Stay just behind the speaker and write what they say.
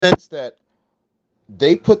sense that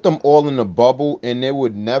they put them all in a bubble, and there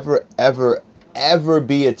would never, ever, ever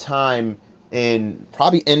be a time in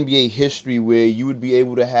probably NBA history where you would be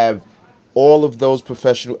able to have all of those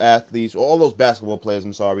professional athletes, all those basketball players,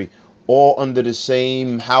 I'm sorry, all under the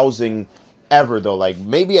same housing ever, though. Like,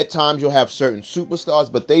 maybe at times you'll have certain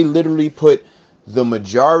superstars, but they literally put the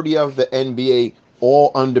majority of the NBA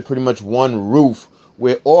all under pretty much one roof,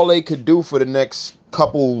 where all they could do for the next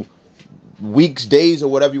couple weeks, days, or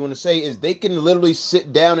whatever you want to say, is they can literally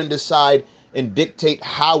sit down and decide and dictate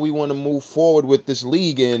how we want to move forward with this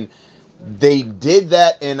league. And they did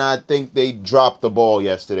that, and I think they dropped the ball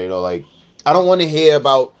yesterday. Though, like, I don't want to hear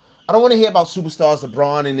about I don't want to hear about superstars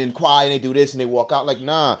LeBron and then Kawhi and they do this and they walk out. Like,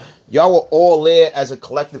 nah, y'all were all there as a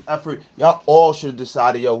collective effort. Y'all all should have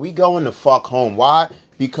decided, yo, we going the fuck home. Why?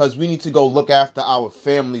 Because we need to go look after our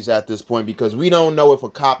families at this point, because we don't know if a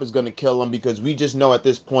cop is going to kill them, because we just know at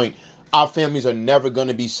this point our families are never going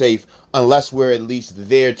to be safe unless we're at least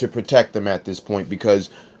there to protect them at this point. Because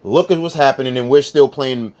look at what's happening, and we're still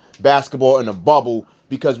playing basketball in a bubble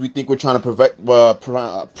because we think we're trying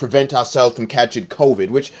to prevent ourselves from catching COVID,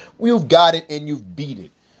 which you've got it and you've beat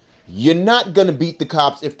it. You're not gonna beat the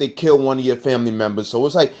cops if they kill one of your family members. So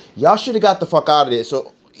it's like y'all should have got the fuck out of there.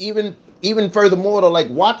 So even furthermore though, like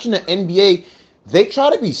watching the NBA, they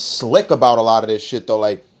try to be slick about a lot of this shit though.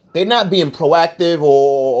 Like they're not being proactive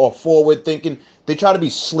or forward thinking. They try to be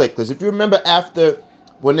slick. Because if you remember after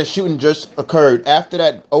when the shooting just occurred, after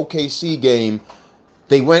that OKC game,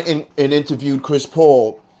 they went and interviewed Chris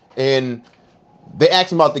Paul, and they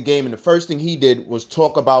asked him about the game, and the first thing he did was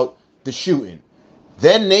talk about the shooting.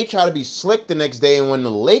 Then they try to be slick the next day, and when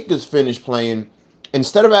the Lakers finished playing,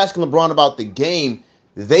 instead of asking LeBron about the game,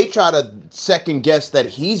 they try to second guess that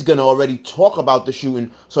he's gonna already talk about the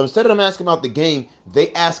shooting. So instead of them asking about the game,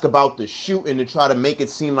 they ask about the shooting to try to make it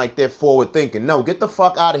seem like they're forward thinking. No, get the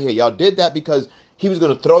fuck out of here. Y'all did that because he was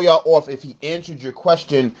gonna throw y'all off if he answered your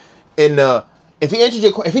question in the if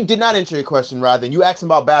he did not answer your question rather, and you ask him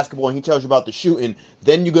about basketball and he tells you about the shooting,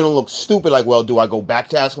 then you're gonna look stupid. Like, well, do I go back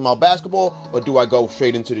to ask him about basketball or do I go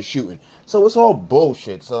straight into the shooting? So it's all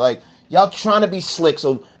bullshit. So like y'all trying to be slick.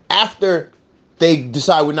 So after they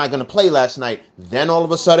decide we're not gonna play last night, then all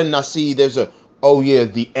of a sudden I see there's a oh yeah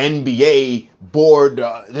the NBA board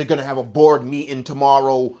they're gonna have a board meeting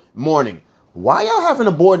tomorrow morning. Why y'all having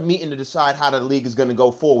a board meeting to decide how the league is gonna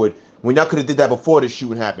go forward when y'all could have did that before the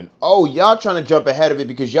shooting happened? Oh, y'all trying to jump ahead of it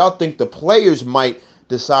because y'all think the players might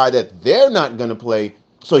decide that they're not gonna play.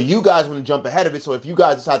 So you guys want to jump ahead of it. So if you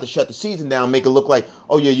guys decide to shut the season down, make it look like,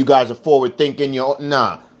 oh yeah, you guys are forward thinking.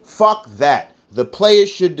 Nah, fuck that. The players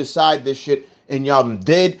should decide this shit, and y'all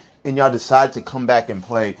did, and y'all decided to come back and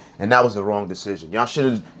play, and that was the wrong decision. Y'all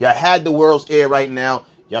had the world's air right now.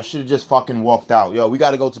 Y'all should have just fucking walked out. Yo, we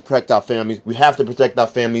got to go to protect our families. We have to protect our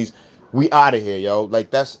families. We out of here, yo. Like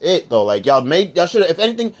that's it though. Like y'all should have, if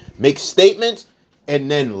anything, make statements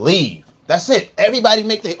and then leave. That's it. Everybody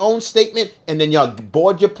make their own statement and then y'all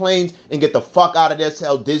board your planes and get the fuck out of there.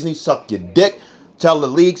 Tell Disney suck your dick. Tell the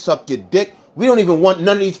league suck your dick. We don't even want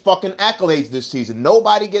none of these fucking accolades this season.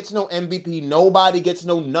 Nobody gets no MVP. Nobody gets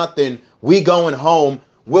no nothing. We going home.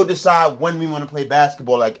 We'll decide when we want to play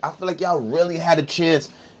basketball. Like I feel like y'all really had a chance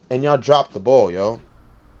and y'all dropped the ball, yo.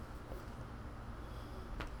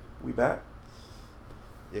 We back,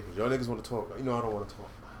 Yeah, because y'all niggas want to talk. You know I don't want to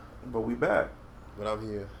talk. but we back. But I'm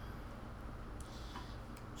here.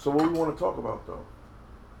 So what we want to talk about though?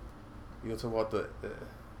 You gonna talk about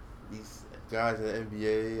these guys in the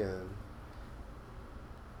NBA and.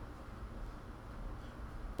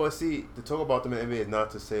 But see, to talk about them in the NBA is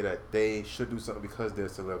not to say that they should do something because they're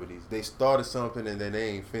celebrities. They started something and then they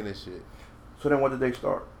ain't finished it. So then, what did they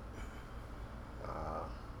start?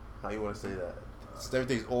 How you want to say that?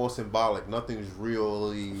 Everything's all symbolic. Nothing's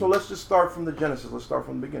really. So let's just start from the genesis. Let's start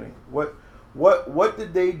from the beginning. What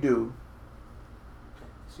did they do?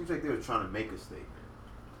 Seems like they were trying to make a statement.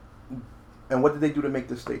 And what did they do to make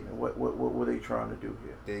this statement? What were they trying to do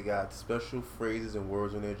here? They got special phrases and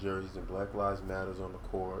words on their jerseys and Black Lives Matters on the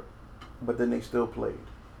court. But then they still played,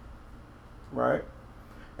 right?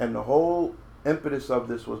 And the whole impetus of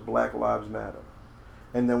this was Black Lives Matter.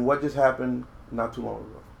 And then what just happened not too long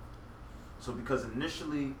ago? So because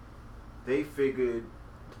initially they figured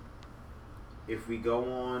if we go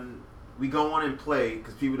on and play,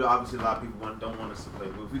 because people obviously a lot of people don't want us to play,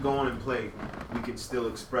 but if we go on and play, we can still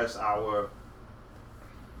express our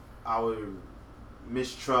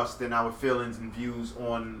mistrust and our feelings and views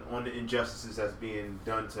on the injustices that's being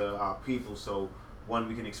done to our people. So one,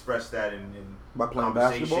 we can express that in By playing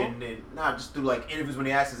conversation basketball? and not just through like interviews when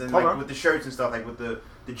they ask us and Okay. like with the shirts and stuff, like with the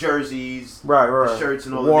the jerseys, right. the shirts,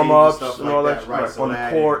 and all warm the ups stuff and like all that. Right, on the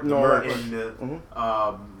court and all that. And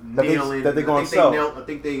the That kneeling. they gonna sell. I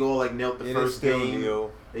think they all like knelt the It is first still game.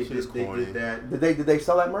 Neil. They Shit is did corny. that. Did they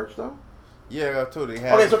sell that merch though? Yeah, I told you they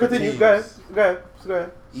had. Okay, so for continue. teams. Go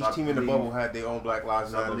ahead. Each So I team in the believe- bubble had their own Black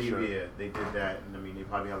Lives So I Matter believe, shirt. yeah, they did that, and I mean, they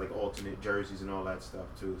probably had like alternate jerseys and all that stuff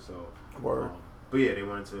too. So, Word. but yeah, they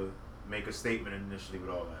wanted to make a statement initially with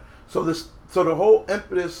all that. So the whole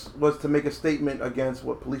impetus was to make a statement against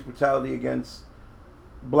what police brutality against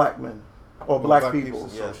black men or black people.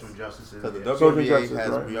 Yes. Social injustices. Because the yeah. Social WNBA justice, has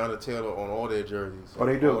right. Breonna Taylor on all their jerseys. Oh,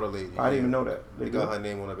 they do. All the ladies. I didn't even know that. They They got do? her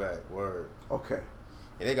name on the back. Word. Okay.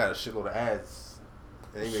 And they got a shitload of ads.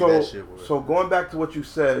 And they made that shit work. So going back to what you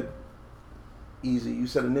said, Easy, you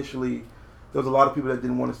said initially there was a lot of people that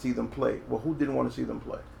didn't want to see them play. Well, who didn't want to see them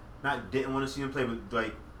play? Not didn't want to see them play, but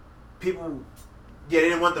like people, yeah, they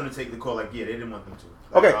didn't want them to take the call. Like, yeah, they didn't want them to.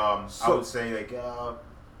 Like, Okay, I so- would say like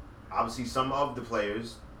obviously some of the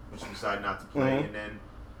players which decided not to play, Mhm. and then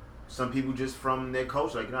some people just from their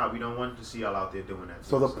coach like, nah, we don't want to see y'all out there doing that.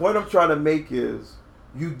 So the point I'm trying to make is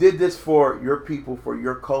you did this for your people, for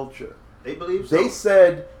your culture. they believe so. They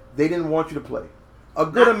said they didn't want you to play. A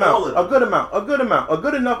good Not all amount, of a good amount, a good amount, a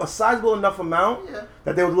good enough, a sizable enough amount Yeah.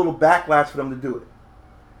 that there was a little backlash for them to do it.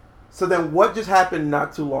 So then what just happened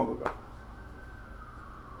not too long ago?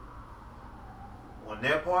 On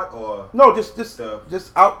their part, or No, just The-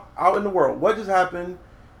 out in the world. What just happened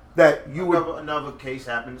that you would another case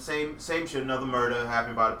happened. Same shit. Another murder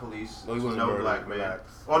happened by the police. No, he So wasn't no murdered, black man.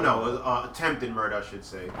 relax. Oh no, it was, attempted murder, I should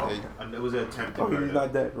say. Okay. It was an attempted Oh, murder. he's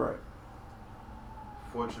not dead, right?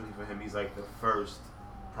 Fortunately for him, he's like the first,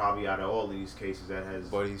 probably out of all these cases that has.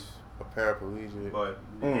 But he's a paraplegic. But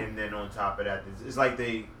and then on top of that, it's like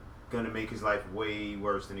they gonna make his life way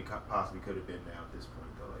worse than he possibly could have been now at this point.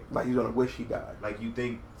 Though, Like he's gonna wish he died. like you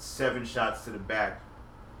think 7 shots to the back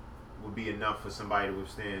would be enough for somebody to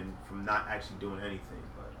withstand from not actually doing anything,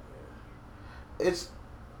 but It's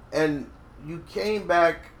and you came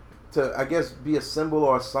back to, I guess, be a symbol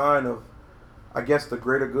or a sign of, I guess, the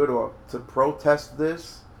greater good or to protest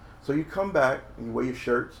this. So you come back and you wear your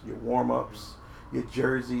shirts, your warm ups, your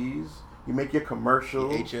jerseys, you make your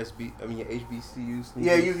commercials. Your HBCU sneakers.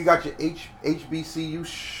 Yeah, you got your HBCU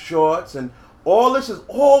shorts and all this is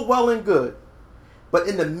all well and good. But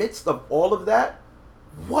in the midst of all of that,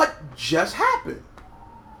 what just happened?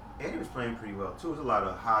 and he was playing pretty well too. It was a lot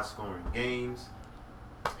of high scoring games.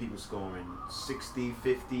 People scoring 60,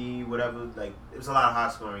 50, whatever. Like, it was a lot of high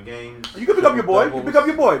scoring games. You can pick up your boy. You pick up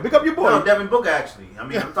your boy. Pick up your boy. No, Devin Booker actually. I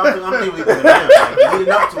mean, I'm thinking with him. Like, leading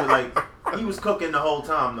up to it, like, he was cooking the whole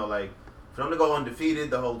time though. Like, for them to go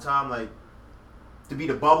undefeated the whole time, like, to be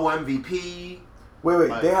the bubble MVP. Wait.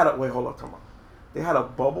 Like- They had a Hold on. Come on. They had a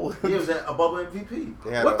bubble. He was a bubble MVP.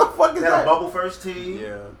 They had What the fuck is They had a that? bubble first team.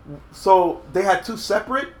 Yeah. So they had two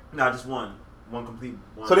separate. Nah, just one. One complete.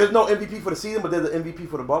 One. So there's no MVP for the season, but there's the MVP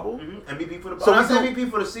for the bubble. MVP for the. So So we that's do-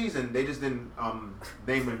 MVP for the season. They just didn't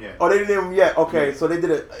name him yet. Oh, they didn't name him yet. Okay, Yeah. so they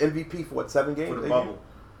did an MVP for what, 7 games? For the 8 bubble.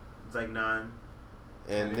 It's like 9.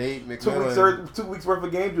 And Nate games? 2 weeks, McMillan 2 weeks worth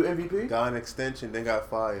of games do MVP. got an extension, then got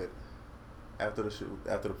fired after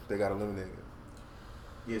they got eliminated.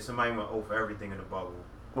 Yeah, somebody went over everything in the bubble.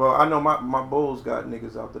 Well, I know my Bulls got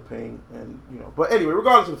niggas out the paint, and But anyway,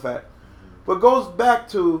 regardless of the fact, but goes back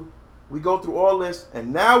to we go through all this,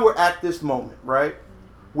 and now we're at this moment, right?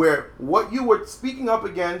 Where what you were speaking up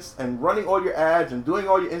against and running all your ads and doing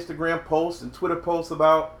all your Instagram posts and Twitter posts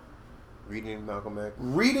about Reading Malcolm X.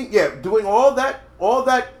 doing all that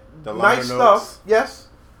The liner nice notes. stuff. Yes,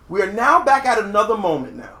 we are now back at another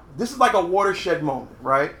moment. Now this is like a watershed moment,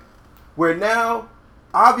 right? Where now,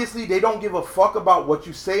 obviously, they don't give a fuck about what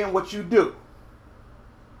you say and what you do.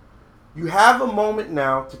 You have a moment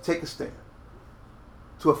now to take a stand,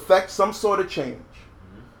 to affect some sort of change.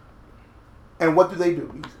 And what do? Easy.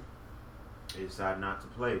 They decided not to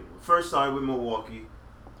play. First started with Milwaukee.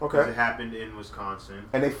 Because it Okay. happened in Wisconsin.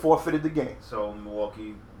 And they forfeited the game. So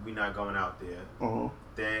Milwaukee, we not going out there.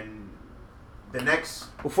 Then the next.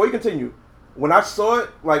 Before you continue, when I saw it,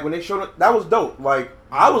 like when they showed it, that was dope. Like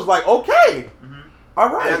I was like, okay, all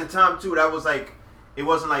And right. at the time too, that was like, it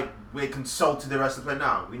wasn't like we consulted the rest of the play.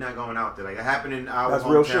 No, we not going out there. Like it happened in our That's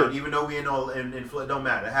real hometown. shit. Even though we in Florida, it don't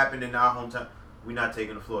matter. It happened in our hometown. We not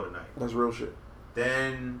taking the floor tonight. That's real shit.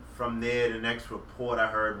 Then from there, the next report I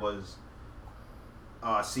heard was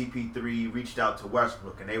CP3 reached out to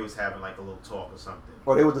Westbrook and they was having like a little talk or something.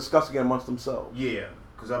 Or they were discussing it amongst themselves. Yeah,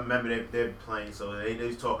 because I remember they're playing, so they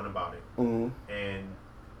was talking about it. Mm-hmm. And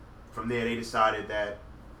from there, they decided that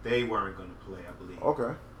they weren't going to play, I believe.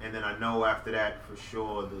 Okay. And then I know after that, for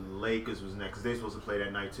sure, the Lakers was next, because they're supposed to play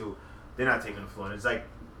that night too. They're not taking the floor. And it's like,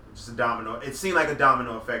 just a domino. It seemed like a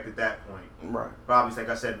domino effect at that point. Right. But obviously,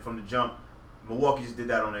 like I said from the jump, Milwaukee just did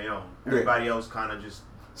that on their own. Everybody else kind of just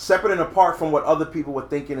separate and apart from what other people were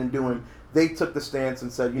thinking and doing. They took the stance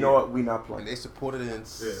and said, you know what, we not playing. And they supported it in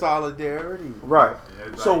solidarity. Right.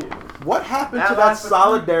 Everybody, So what happened to that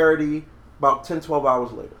solidarity about 10, 12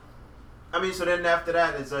 hours later? I mean, so then after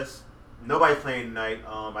that, it's just nobody's playing tonight.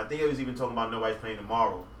 I think it was even talking about nobody's playing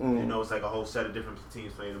tomorrow. You know, it's like a whole set of different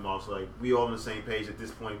teams playing tomorrow. So like we all on the same page at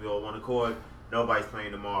this point. We all on accord. Nobody's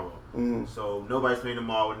playing tomorrow. So nobody's playing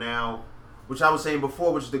tomorrow now, which I was saying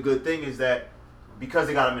before, which is the good thing is that because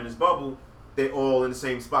they got them in this bubble, they're all in the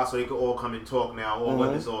same spot, so they can all come and talk now, or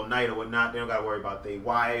whether it's all night or whatnot. They don't got to worry about their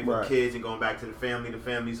wife or kids and going back to the family. The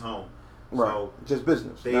family's home. Right. So just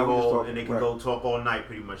business. They all and they can go talk all night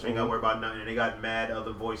pretty much. They ain't got to worry about nothing. And they got mad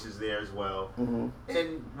other voices there as well,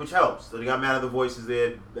 and which helps. So they got mad other voices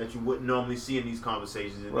there that you wouldn't normally see in these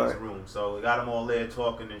conversations in these rooms. So they got them all there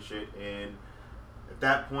talking and shit. And at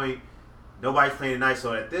that point, nobody's playing tonight.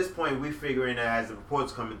 So at this point, we figuring that as the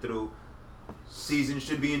reports coming through, season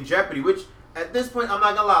should be in jeopardy. Which at this point, I'm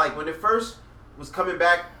not gonna lie. Like when it first was coming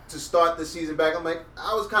back to start the season back, I'm like,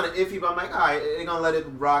 I was kind of iffy, but I'm like, all right, they're gonna let it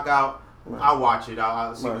rock out. I'll watch it.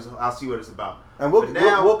 I'll see. I'll see what it's about. And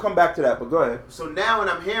we'll come back to that. But go ahead. So now when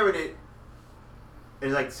I'm hearing it,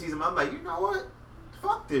 it's like the season. I'm like, you know what?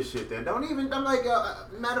 Fuck this shit. Then don't even. I'm like,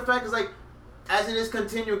 matter of fact, it's like as it is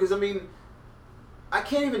continuing because I mean, I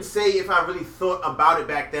can't even say if I really thought about it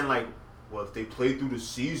back then. Like, well, if they play through the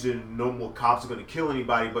season, no more cops are gonna kill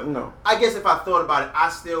anybody. But no. I guess if I thought about it,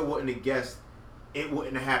 I still wouldn't have guessed it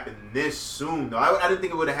wouldn't have happened this soon, though. I didn't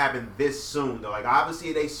think it would have happened this soon, though. Like,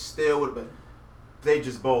 obviously, they still would, but they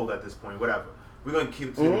just bold at this point. Whatever. We're gonna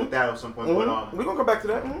keep with that at some point. But we're gonna go back to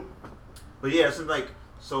that. But yeah, so like,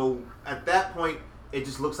 so at that point, it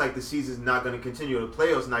just looks like the season's not gonna continue. The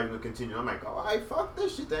playoffs not even gonna continue. I'm like, all right, fuck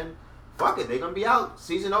this shit then. Fuck it, they're gonna be out.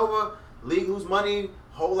 Season over. League lose money.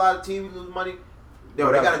 Whole lot of teams lose money. They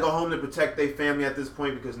gotta go home to protect their family at this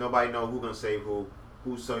point because nobody know who's gonna save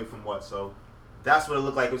who's saved from what. So. That's what it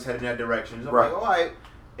looked like it was heading in that direction. So I'm like, all right.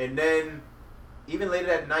 And then, even later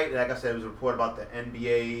that night, like I said, it was a report about the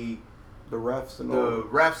NBA. The refs and all. The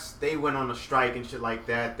refs, they went on a strike and shit like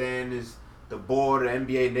that. Then is the board, the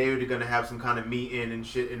NBA, they were going to have some kind of meeting and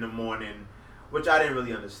shit in the morning, which I didn't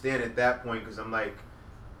really understand at that point because I'm like,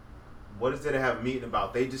 what is there to have a meeting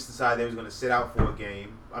about? They just decided they was going to sit out for a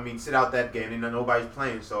game. I mean, sit out that game and nobody's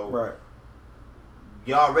playing. So,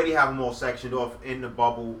 you already have them all sectioned off in the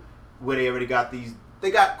bubble. Where they already got they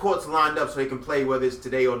got courts lined up so they can play whether it's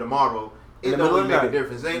today or tomorrow. It don't really make a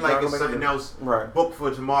difference. It ain't like it's something else booked for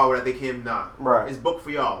tomorrow that they can't It's booked for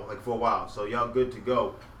y'all, like for a while. So y'all good to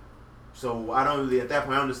go. So I don't really, at that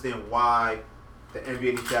point, I understand why the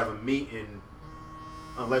NBA needs to have a meeting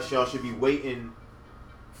unless y'all should be waiting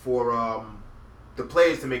for the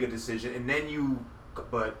players to make a decision. And then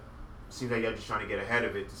but seems like y'all just trying to get ahead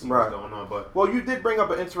of it to see what's going on. But well, you did bring up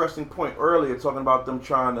an interesting point earlier, talking about them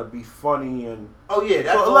trying to be funny and so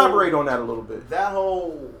elaborate on that a little bit. That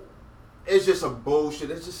whole it's just a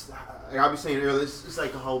bullshit. It's just like I was saying earlier. It's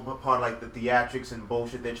like a whole part of like the theatrics and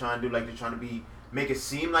bullshit they're trying to do. Like they're trying to make it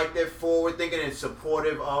seem like they're forward thinking and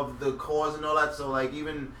supportive of the cause and all that. So like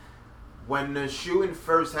even when the shooting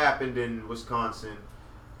first happened in Wisconsin.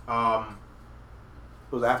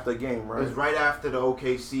 It was after the game, right? It was right after the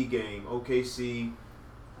OKC game. OKC,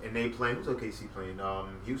 and they playing. Who's OKC playing?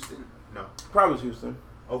 Houston? No. Probably was Houston.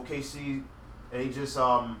 OKC, they just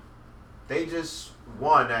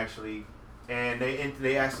won actually, and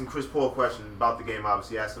they asked him Chris Paul a question about the game.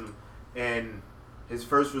 Obviously, asked him, and his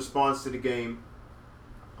first response to the game.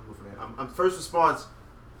 First response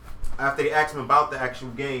after they asked him about the actual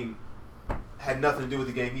game had nothing to do with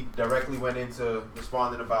the game. He directly went into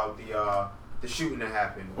responding about the shooting that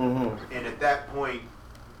happened. And at that point,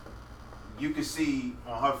 you could see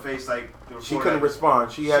on her face, like, she couldn't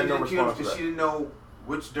respond. She had no response because she didn't know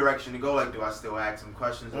which direction to go. Like, do I still ask him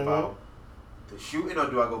questions about the shooting, or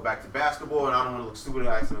do I go back to basketball? And I don't want to look stupid and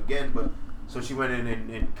ask him again. But so she went in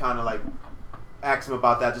and kind of like asked him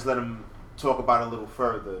about that. Just let him talk about it a little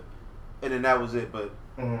further, and then that was it. But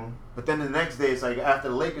then the next day, it's like after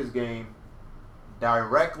the Lakers game,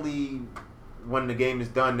 directly. When the game is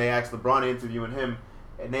done, they asked LeBron interviewing him,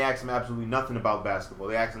 and they asked him absolutely nothing about basketball.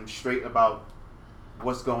 They asked him straight about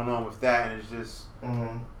what's going on with that, and it's just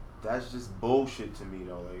that's just bullshit to me,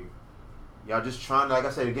 though. Like y'all just trying to, like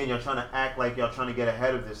I said again, y'all trying to act like y'all trying to get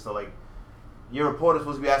ahead of this. So like your reporter's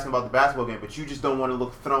supposed to be asking about the basketball game, but you just don't want to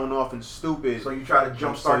look thrown off and stupid. So you try to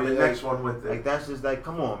jumpstart the next one with it. Like that's just like,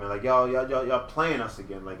 come on, man. Like y'all playing us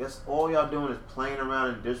again. Like that's all y'all doing is playing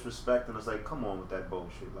around and disrespecting us. Like, come on with that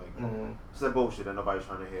bullshit. Like it's that bullshit that nobody's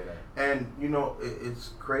trying to hear that. And you know,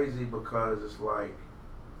 it's crazy because it's like,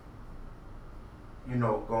 you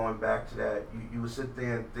know, going back to that, you would sit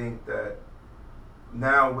there and think that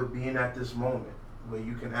now with being at this moment where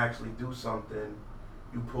you can actually do something,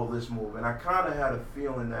 you pull this move. And I kind of had a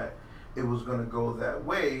feeling that it was going to go that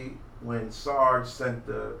way when Sarge sent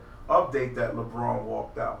the update that LeBron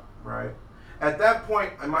walked out, right? At that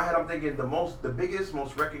point, in my head, I'm thinking the biggest,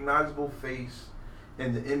 most recognizable face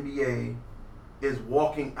in the NBA is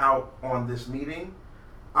walking out on this meeting.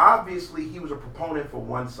 Obviously, he was a proponent for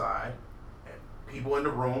one side, and people in the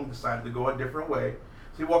room decided to go a different way.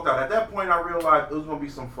 So he walked out. At that point, I realized there was going to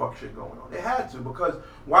be some fuck shit going on. It had to, because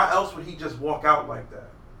why else would he just walk out like that?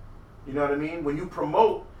 You know what I mean? When you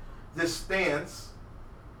promote this stance,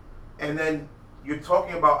 and then you're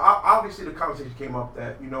talking about, obviously the conversation came up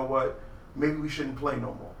that, you know what, maybe we shouldn't play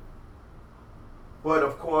no more. But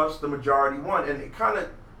of course, the majority won, and it kind of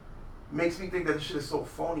makes me think that this shit is so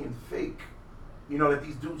phony and fake. You know, that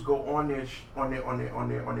these dudes go on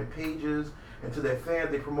their pages, and to their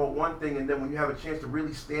fans they promote one thing, and then when you have a chance to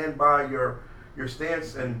really stand by your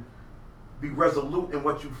stance and be resolute in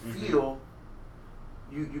what you feel,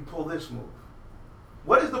 you pull this move.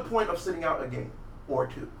 What is the point of sitting out a game or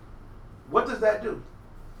two? What does that do?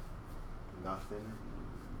 Nothing.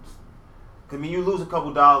 I mean, you lose a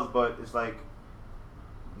couple dollars, but it's like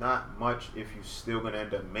not much if you're still gonna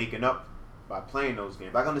end up making up by playing those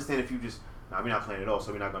games. I can understand if you just, we're not playing at all,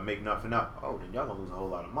 so we're not gonna make nothing up. Oh, then y'all gonna lose a whole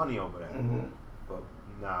lot of money over that.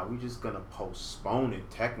 But we just gonna postpone it.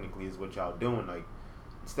 Technically, is what y'all doing. Like,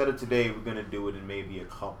 instead of today, we're gonna do it in maybe a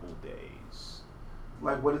couple days.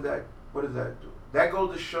 Like, what does that do? That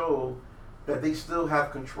goes to show that they still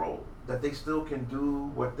have control, that they still can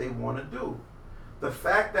do what they want to do. The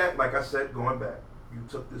fact that, like I said, going back, you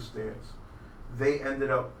took this stance, they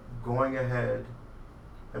ended up going ahead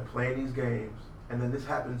and playing these games, and then this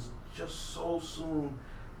happens just so soon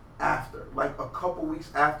after, like a couple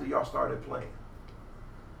weeks after y'all started playing.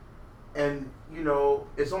 And, you know,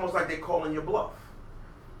 it's almost like they're calling your bluff.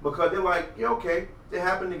 Because they're like, yeah, okay, it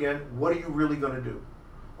happened again. What are you really going to do?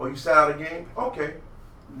 Or you sat out a game? Okay,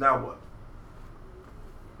 now what?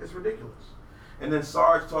 It's ridiculous. And then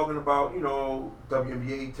Sarge talking about, you know,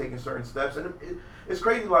 WNBA taking certain steps. And it's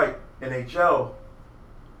crazy, like NHL,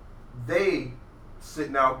 they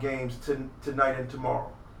sitting out games tonight and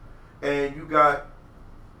tomorrow. And you got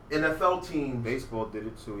NFL teams. Baseball did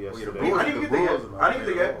it too yesterday. I didn't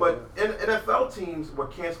even get that, but NFL teams were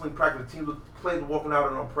canceling practice. Teams with players walking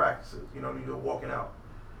out on practices. You know, you're walking out.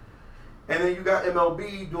 And then you got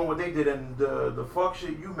MLB doing what they did, and the fuck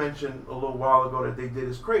shit you mentioned a little while ago that they did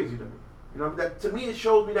is crazy to me. You know, that to me it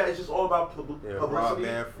shows me that it's just all about publicity. Rob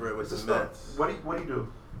Manfred with the Mets. What do you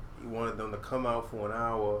do? He wanted them to come out for an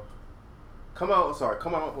hour. Come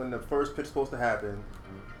out when the first pitch is supposed to happen.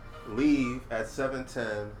 Leave at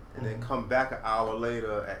 7:10, and then come back an hour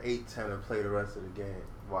later at 8:10 and play the rest of the game.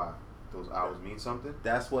 Why? Those hours mean something?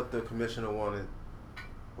 That's what the commissioner wanted.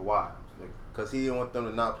 But why? Because he didn't want them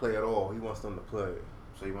to not play at all. He wants them to play.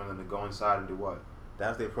 So he wanted them to go inside and do what?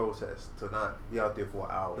 That's their protest, to not be out there for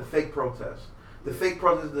an hour. The fake protest. The fake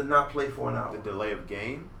protest did not play for an hour. The delay of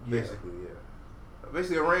game? Basically, yeah.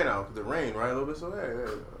 Basically, it ran out because it rained, right? A little bit, so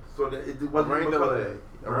yeah. So it wasn't rain delay.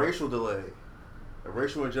 A right. racial delay. A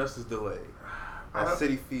racial injustice delay. At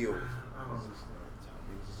Citi Field. I don't understand.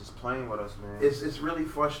 He's just playing with us, man. It's really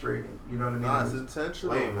frustrating. You know what I mean? Nah, it's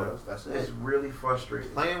intentional. Playing with us. That's It's it. really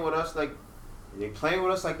frustrating. Playing with us like they playing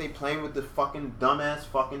with us like they playing with the fucking dumbass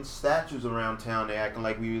fucking statues around town. They acting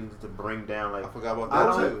like we need to bring down. Like I forgot about I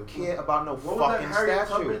that don't too. care about no What was fucking that Harriet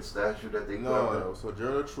statue. Tubman statue that they No,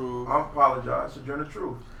 Sojourner Truth. I apologize. Sojourner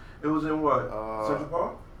Truth. It was in what? Central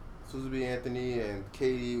Park? Supposed to be Anthony and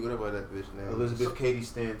Katie, whatever that bitch name. Elizabeth Cady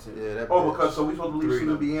Stanton. Yeah, that Oh, bitch. because so we supposed to believe Three.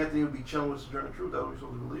 Susan B. Anthony would be chilling with Sojourner Truth. That's what we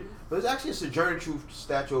supposed to believe. But there's actually a Sojourner Truth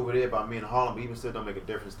statue over there by me in Harlem, but even still don't make a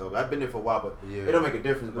difference though. I've been there for a while, but Yeah. it don't make a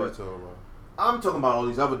difference. What But you talking about? I'm talking about all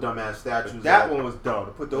these other dumbass statues. That one was dumb.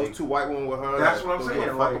 To put those Like, two white ones with her. That's what I'm those saying.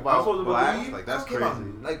 don't Like, fuck about I'm supposed to blacks. believe- Like that's I don't give a-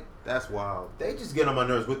 crazy. Like That's wild. they just get on my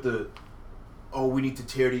nerves with the, oh, we need to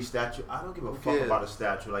tear these statues. I don't give a fuck Yeah. about a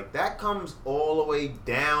statue. Like that comes all the way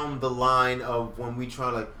down the line of when we try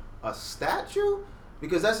like a statue,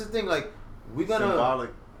 because that's the thing. Like we're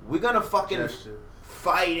gonna fucking gesture.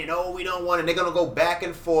 fight and oh we don't want it. They're gonna go back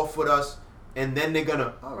and forth with us, and then they're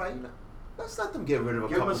gonna all right, you know, let's let them get rid of a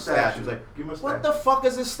Give 'em couple a statue. statues. Like, Give 'em a what statue. the fuck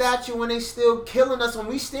is a statue when they still killing us when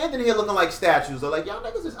we standing here looking like statues? They're like, y'all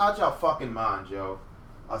niggas is out y'all fucking mind, yo.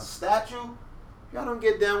 A statue? Y'all don't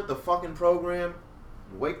get down with the fucking program.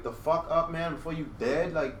 Wake the fuck up, man, before you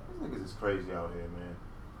dead. Like, these niggas is crazy out here, man.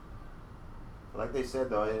 But like they said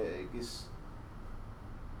though, it gets.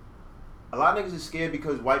 A lot of niggas is scared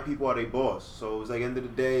because white people are their boss. So it's like, end of the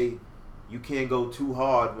day, you can't go too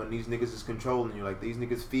hard when these niggas is controlling you. Like, these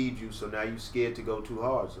niggas feed you, so now you scared to go too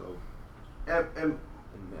hard. So, And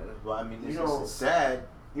that's why I mean, you it's, know, it's sad.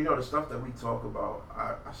 you know, the stuff that we talk about,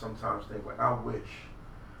 I sometimes think like I wish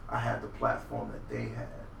I had the platform that they had.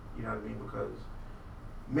 You know what I mean? Because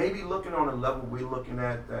maybe looking on a level we're looking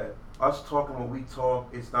at, that us talking when we talk,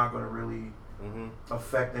 it's not going to really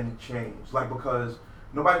affect any change. Like, because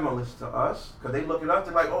nobody's going to listen to us, because they look at us,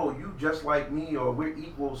 they're like, oh, you just like me, or we're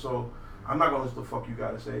equal, so I'm not going to listen to the fuck you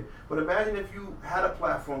got to say. But imagine if you had a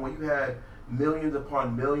platform where you had millions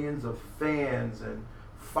upon millions of fans and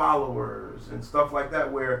followers and stuff like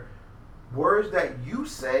that, where words that you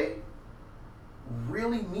say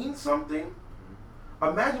really mean something.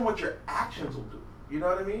 Imagine what your actions will do. You know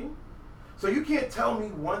what I mean? So you can't tell me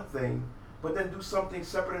one thing, but then do something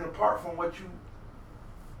separate and apart from what you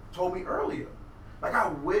told me earlier. Like, I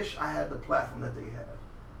wish I had the platform that they had.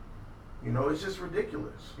 You know, it's just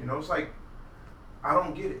ridiculous. You know, it's like, I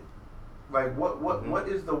don't get it. Like, what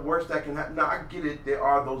is the worst that can happen? Now, I get it. There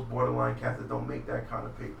are those borderline cats that don't make that kind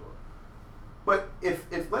of paper. But if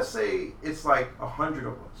let's say it's like 100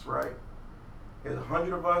 of us, right? There's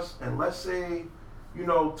 100 of us, and let's say, you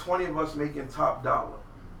know, 20 of us making top dollar.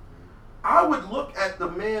 I would look at the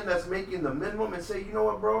man that's making the minimum and say, you know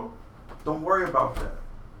what, bro? Don't worry about that.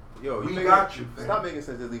 Yo, We got you, fam. Stop making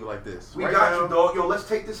sense. Just leave it like this. We Right got now, you, dog. Yo, let's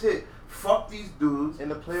take this hit. Fuck these dudes. in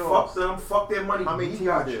the playoffs. Fuck them. Fuck their money. How many We teams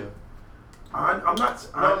got are you. there? I'm not.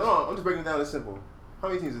 No, I'm just breaking it down. It's simple. How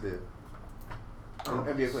many teams are there? Oh,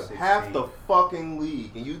 NBA playoffs. 16. Half the fucking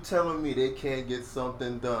league, and you telling me they can't get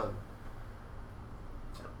something done?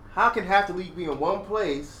 How can half the league be in one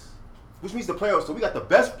place, which means the playoffs? So we got the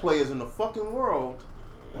best players in the fucking world,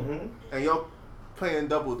 and y'all playing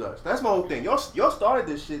double dutch. That's my whole thing. Y'all started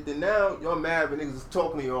this shit. Then now y'all mad when niggas is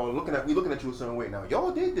talking to y'all, looking at you a certain way. Now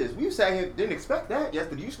y'all did this. We sat here, didn't expect that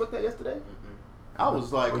yesterday. Did you expect that yesterday? I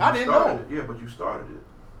was like, But I you didn't started know. it. Yeah, but you started it.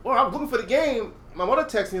 Well, I was looking for the game. My mother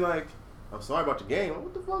texted me like, "I'm sorry about your game." Like,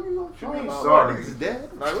 what the fuck you What you mean about? sorry? Niggas is dead.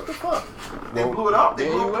 Like, what the fuck? They blew it up. They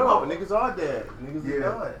There blew you it go. up. Niggas are dead. Niggas is Yeah.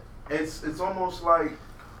 dying. It's almost like,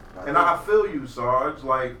 and I feel you, Sarge.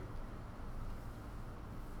 Like,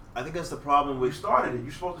 I think that's the problem we with. started it.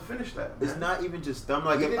 You're supposed to finish that. It's man. not even just them.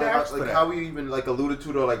 Like, We didn't ask for like that. how we even like alluded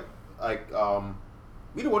to, though. Like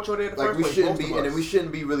We didn't want y'all there in the like first we place. shouldn't most be, of and us. then we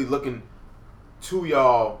shouldn't be really looking to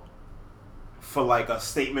y'all for like a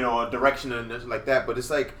statement or a direction and this, like that. But it's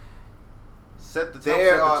like set the tone. there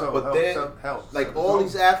set the are, tone, but help, there, help, like set the all tone.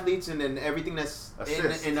 these athletes and then everything that's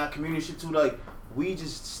Assist. in that community shit too. Like, we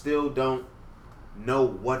just still don't know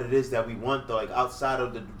what it is that we want though. Like, outside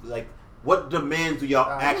of the like. What demands do y'all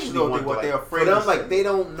Niggas actually don't want? do what though? they're Like, afraid for them, to like say. they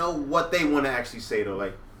don't know what they want to actually say though.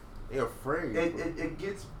 Like, They're afraid. It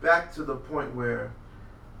gets back to the point where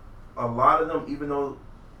a lot of them, even though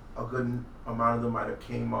a good amount of them might have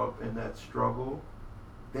came up in that struggle,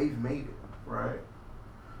 they've made it, right?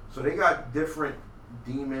 So they got different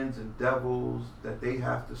demons and devils that they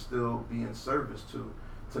have to still be in service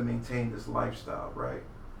to maintain this lifestyle, right?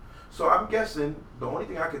 So I'm guessing the only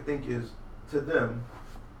thing I could think is, to them,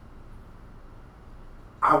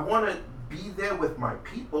 I want to be there with my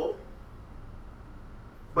people,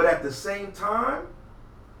 but at the same time,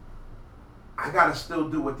 I gotta still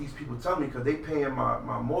do what these people tell me, because they paying my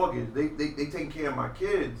mortgage, they taking care of my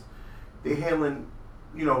kids, they handling,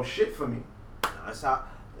 you know, shit for me. that's how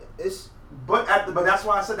it's. But that's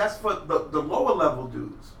why I said that's for the lower level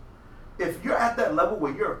dudes. If you're at that level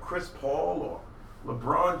where you're a Chris Paul or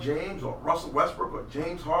LeBron James or Russell Westbrook or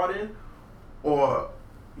James Harden or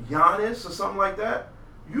Giannis or something like that,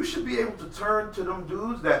 you should be able to turn to them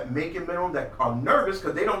dudes that make it minimum, that are nervous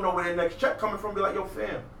because they don't know where their next check coming from. Be like, yo,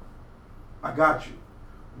 fam, I got you.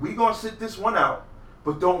 We gonna sit this one out,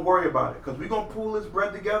 but don't worry about it, because we gonna pool this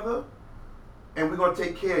bread together, and we gonna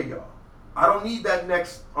take care of y'all. I don't need that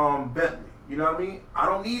next Bentley. You know what I mean? I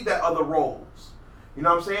don't need that other Rolls. You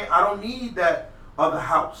know what I'm saying? I don't need that other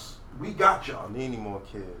house. We got I y'all. don't need any more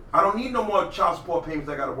kids. I don't need no more child support payments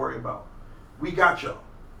I gotta worry about. We got y'all.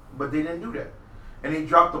 But they didn't do that. And they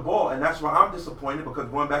dropped the ball, and that's why I'm disappointed, because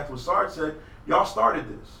going back to what Sarge said, y'all started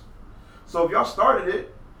this. So if y'all started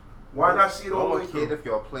it, why not see it all the way kid, through? if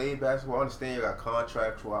y'all play basketball, I understand you got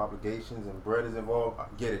contractual obligations and bread is involved. I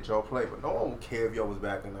get it, y'all play, but no one will care if y'all was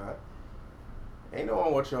back or not. Ain't no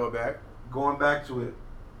one watch y'all back. Going back to it,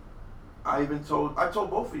 I told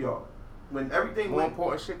both of y'all when everything More went,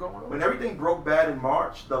 important shit going on. when everything broke bad in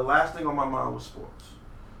March, the last thing on my mind was sports.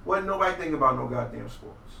 Wasn't nobody thinking about no goddamn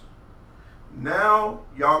sports. Now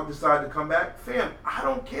y'all decide to come back, fam. I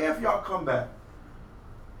don't care if y'all come back.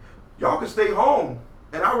 Y'all can stay home,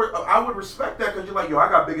 and I would respect that because you're like, yo, I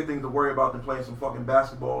got bigger things to worry about than playing some fucking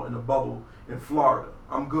basketball in a bubble in Florida.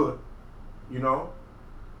 I'm good, you know.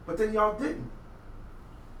 But then y'all didn't.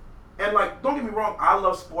 And like, don't get me wrong, I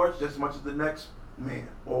love sports just as much as the next man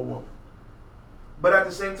or woman. But at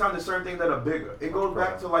the same time, there's certain things that are bigger. It goes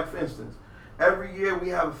back to, like, for instance, every year we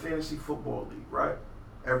have a fantasy football league, right?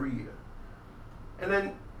 Every year. And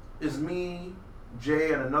then it's me,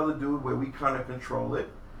 Jay, and another dude where we kind of control it.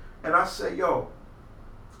 And I say, yo,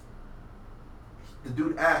 the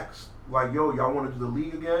dude asked, like, yo, y'all want to do the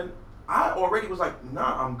league again? I already was like,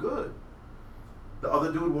 nah, I'm good. The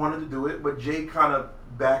other dude wanted to do it, but Jay kind of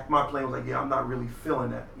backed my plan, was like, yeah, I'm not really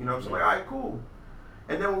feeling that. You know what I'm saying? Like, all right, cool.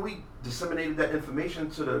 And then when we disseminated that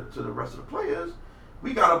information to the rest of the players,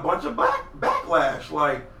 we got a bunch of backlash,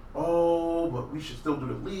 like, oh, but we should still do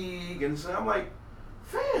the league. And so I'm like,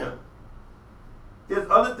 fam, there's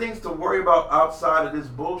other things to worry about outside of this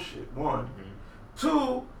bullshit, one. Mm-hmm.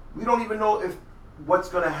 Two, we don't even know if what's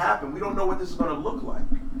going to happen. We don't know what this is going to look like.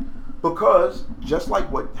 Because just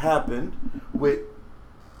like what happened with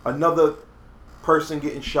another person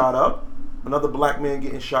getting shot up, another black man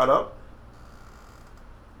getting shot up,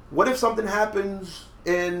 what if something happens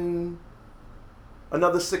in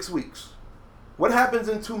another 6 weeks? What happens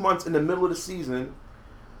in 2 months in the middle of the season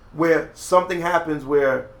where something happens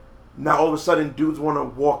where now all of a sudden dudes want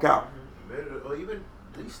to walk out? Or even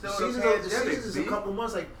still the season's a couple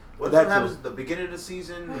months. Like what happens at the beginning of the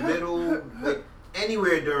season, the middle, like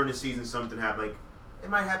anywhere during the season, something happens. Like it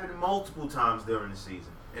might happen multiple times during the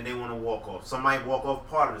season, and they want to walk off. Some might walk off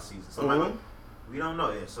part of the season. Some might. We don't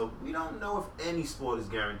know yet, so we don't know if any sport is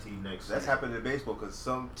guaranteed next year. That's happened in baseball because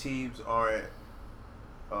some teams aren't,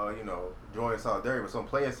 joining solidarity, but some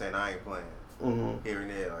players saying I ain't playing. Mm-hmm. Here and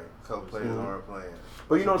there, like some players aren't playing.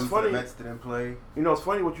 But you know it's funny. The Mets didn't play. You know it's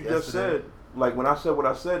funny what you just said. Like when I said what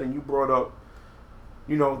I said, and you brought up,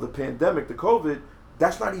 the pandemic, the COVID.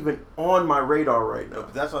 That's not even on my radar right now. No,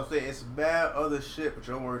 but that's what I'm saying. It's bad other shit, but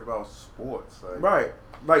you're worried about sports. Like, right.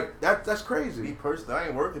 Like, that's crazy. Me personally, I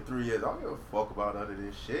ain't working 3 years. I don't give a fuck about none of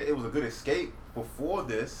this shit. It was a good escape before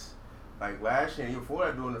this. Like, last year, before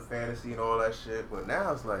that, doing the fantasy and all that shit. But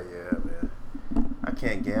now it's like, yeah, man. I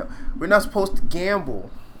can't gamble. We're not supposed to gamble.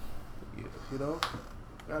 You know?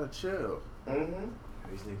 Gotta chill. Mm-hmm.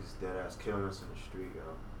 These niggas dead ass killing us in the street, yo.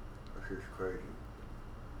 That shit's crazy.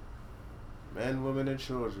 Men, women, and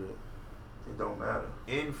children. It don't matter.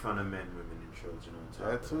 In front of men, women, and children on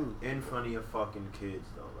top. That too. In front of your fucking kids,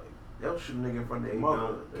 though. Like they'll shoot a nigga in front of their they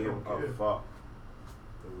mother. They don't give a fuck.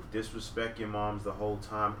 They will disrespect your moms the whole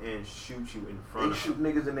time and shoot you in front of them.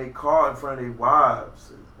 They shoot niggas in their car in front of their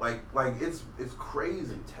wives. Like it's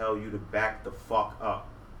crazy. And tell you to back the fuck up.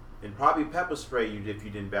 And probably pepper spray you if you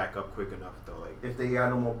didn't back up quick enough, though. Like if they got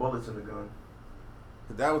no more bullets in the gun.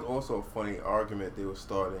 That was also a funny argument they were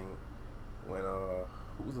starting when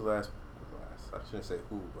who was the last I shouldn't say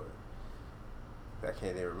who, but I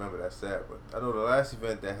can't even remember. That's sad. But I know the last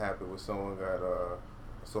event that happened was someone got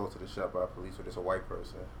assaulted and shot by police, or just a white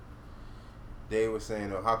person. They were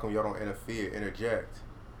saying, how come y'all don't interject?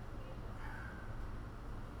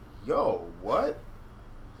 Yo, what?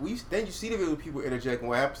 Then you see the video of people interjecting.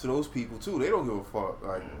 What happens to those people too? They don't give a fuck.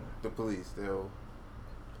 Like the police, they'll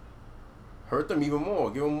hurt them even more,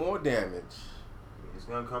 give them more damage. It's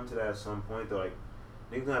gonna come to that at some point, though. Like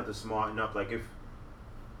niggas gonna have to smarten up. Like if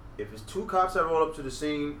it's two cops that roll up to the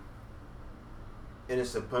scene and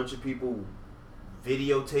it's a bunch of people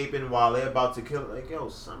videotaping while they're about to kill, like yo,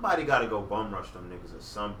 somebody gotta go bum rush them niggas or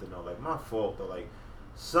something. Though, like my fault though. Like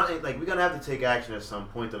something, like we're gonna have to take action at some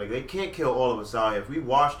point. Though, like they can't kill all of us out here. If we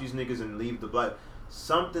wash these niggas and leave the blood,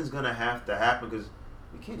 something's gonna have to happen because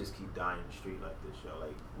we can't just keep dying in the street like this, yo.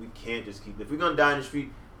 Like we can't just keep. If we're gonna die in the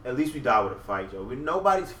street, at least we die with a fight, yo.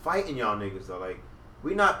 Nobody's fighting y'all niggas though. Like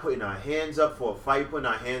we not putting our hands up for a fight. Putting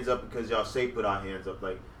our hands up because y'all say put our hands up.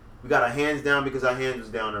 Like we got our hands down because our hands was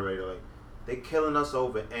down already. Like they killing us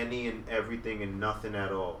over any and everything and nothing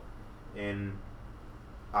at all. And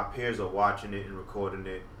our peers are watching it and recording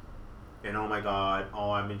it. And oh my God,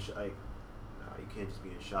 oh I'm in like, nah, you can't just be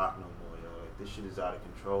in shock no more, yo. Like this shit is out of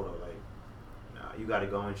control though. Like nah, you gotta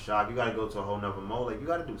go in shock. You gotta go to a whole nother mode. Like you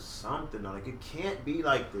gotta do something though. Like it can't be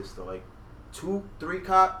like this though. Like 2, 3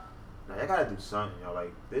 cop. Nah, I gotta do something, yo.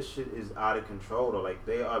 Like this shit is out of control though. Like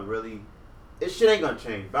they are really. This shit ain't gonna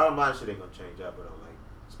change. Bottom line, shit ain't gonna change ever though. Like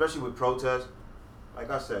especially with protests. like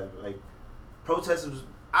I said, like protests was.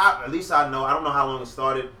 At least I know. I don't know how long it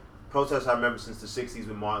started. Protests I remember since the '60s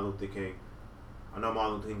with Martin Luther King. I know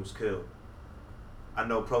Martin Luther King was killed. I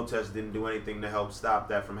know protests didn't do anything to help stop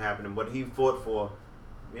that from happening. What he fought for,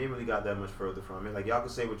 we ain't really got that much further from it. Like, y'all can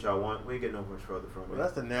say what y'all want. We ain't getting no much further from Well, it.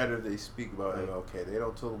 that's the narrative they speak about MLK. They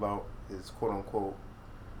don't talk about his quote-unquote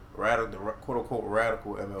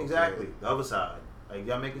radical MLK. Exactly. The other side. Like,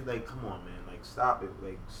 y'all make it, like, come on, man. Like, stop it.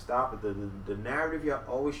 Like, stop it. The narrative y'all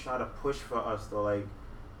always try to push for us, though, like,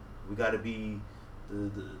 we got to be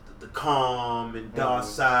the calm and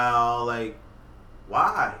docile. Like,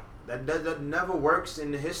 why? That never works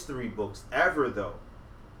in the history books, ever, though.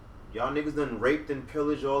 Y'all niggas done raped and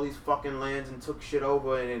pillaged all these fucking lands and took shit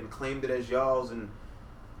over and claimed it as y'all's, and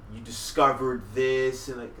you discovered this,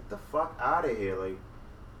 and like, get the fuck out of here. Like,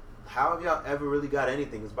 how have y'all ever really got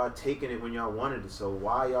anything? It's about taking it when y'all wanted it. So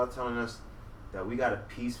why y'all telling us that we gotta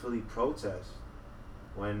peacefully protest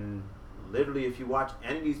when literally if you watch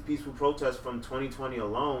any of these peaceful protests from 2020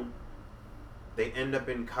 alone, they end up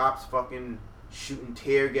in cops fucking shooting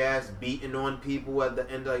tear gas, beating on people at the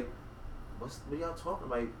end. Like, what are y'all talking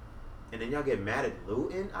about? And then y'all get mad at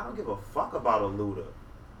looting? I don't give a fuck about a looter.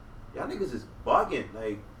 Y'all niggas is bugging.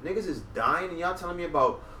 Like, niggas is dying and y'all telling me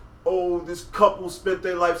about, oh, this couple spent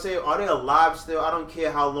their life saving. Are they alive still? I don't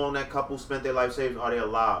care how long that couple spent their life saving. Are they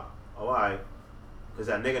alive? Oh, alright. Because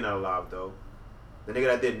that nigga not alive, though. The nigga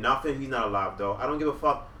that did nothing, he's not alive, though. I don't give a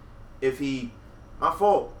fuck if he... My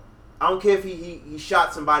fault. I don't care if he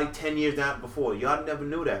shot somebody 10 years down before. Y'all never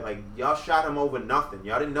knew that. Like, y'all shot him over nothing.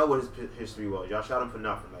 Y'all didn't know what his history was. Y'all shot him for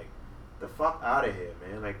nothing. Like, the fuck out of here,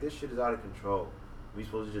 man. Like, this shit is out of control. We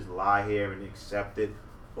supposed to just lie here and accept it.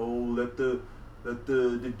 Oh, let the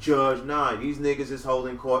judge. Nah, these niggas is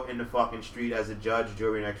holding court in the fucking street as a judge,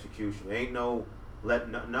 jury, and execution. Ain't no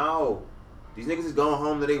no. These niggas is going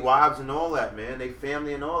home to their wives and all that, man. They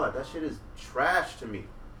family and all that. That shit is trash to me.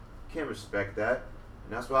 Can't respect that.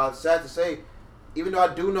 And that's why I'm sad to say, even though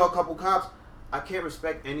I do know a couple cops, I can't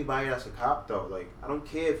respect anybody that's a cop, though. Like, I don't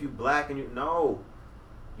care if you black and you... No.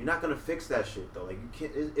 You're not gonna fix that shit, though. Like, you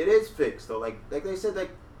can't... It is fixed, though. Like they said,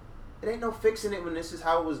 like, it ain't no fixing it when this is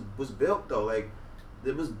how it was built, though. Like,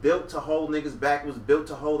 it was built to hold niggas back. It was built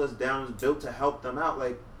to hold us down. It was built to help them out.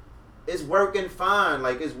 Like, it's working fine.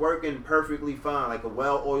 Like, it's working perfectly fine. Like, a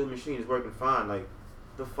well-oiled machine is working fine. Like,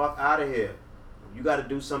 the fuck out of here. You got to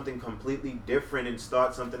do something completely different and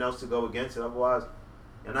start something else to go against it. Otherwise,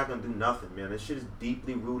 you're not going to do nothing, man. This shit is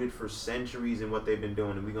deeply rooted for centuries in what they've been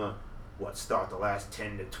doing. And we're going to, start the last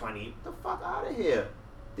 10 to 20? The fuck out of here.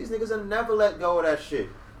 These niggas will never let go of that shit.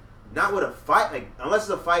 Not with a fight. Like, unless it's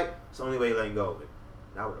a fight, it's the only way you're letting go of it.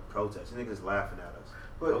 Not with a protest. These niggas laughing at us.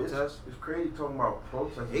 But protest? It's crazy talking about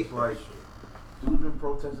protests. It's like, dude's been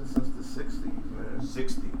protesting since the 60s, man.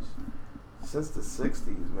 60s. Since the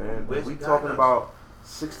 60s, man. Where's We it talking got us? about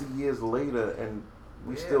 60 years later, and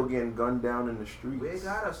we Yeah. still getting gunned down in the streets. Where it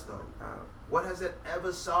got us, though? What has it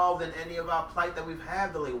ever solved in any of our plight that we've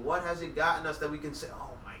had, though? Like, what has it gotten us that we can say,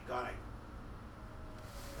 oh my God,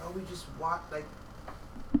 we just watched, like,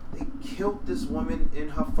 they killed this woman in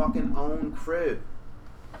her fucking own crib.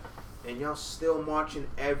 And y'all still marching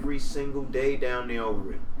every single day down there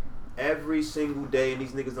over it. Every single day, and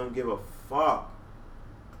these niggas don't give a fuck.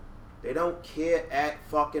 They don't care at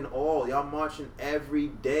fucking all. Y'all marching every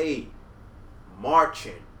day.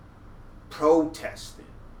 Marching. Protesting.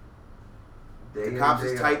 The cops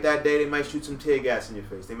is tight that day, they might shoot some tear gas in your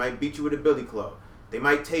face. They might beat you with a billy club. They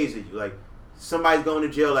might taser you. Like, somebody's going to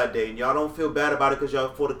jail that day, and y'all don't feel bad about it because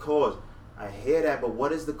y'all for the cause. I hear that, but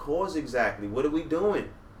what is the cause exactly? What are we doing?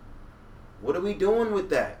 What are we doing with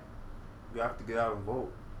that? We have to get out and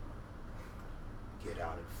vote. Get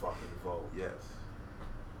out and fucking vote. Yes.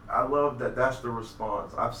 I love that that's the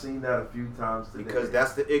response. I've seen that a few times today. Because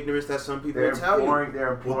that's the ignorance that some people They're tell you.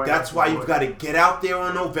 They're imploring. Well, that's why you've got to get out there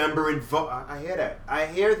on November and vote. I hear that. I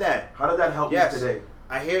hear that. How did that help Yes. you today?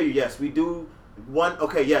 I hear you. Yes, we do.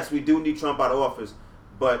 Yes, we do need Trump out of office.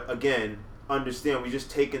 But again, understand, we're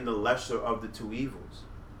just taking the lesser of the two evils.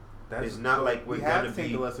 It's not like we're we have gonna to take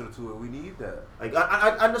be- the lesser of the two. We need that. Like,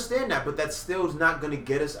 I understand that, but that still is not going to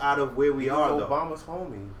get us out of where we are, though. Obama's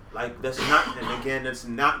homie. Like, that's not, and again, that's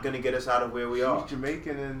not going to get us out of where we are. She's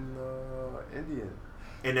Jamaican and Indian.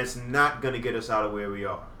 And that's not going to get us out of where we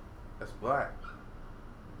are. That's black.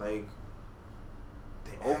 Like,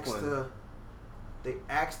 Oakland. they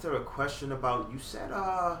asked her a question about, you said,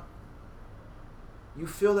 you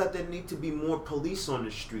feel that there need to be more police on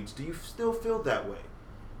the streets. Do you still feel that way?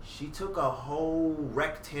 She took a whole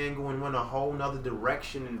rectangle and went a whole nother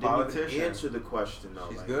direction and didn't even Politician. answer the question, though.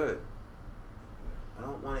 She's like, good. I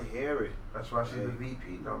don't want to hear it. That's why she's the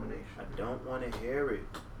VP nomination. I don't want to hear it.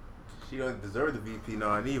 She doesn't deserve the VP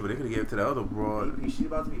nod either. They could have gave it to the other broad. VP, she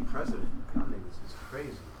about to be president. Y'all niggas is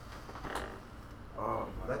crazy. Oh,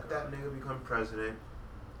 Let that nigga become president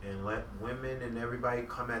and let women and everybody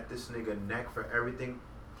come at this nigga neck for everything.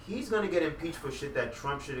 He's gonna get impeached for shit that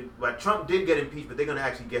Trump should. Well, Trump did get impeached, but they're gonna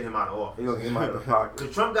actually get him out of office. They gonna get him out of the pocket.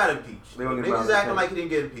 Because Trump got impeached. They gonna get him out of Niggas the acting pocket. like he didn't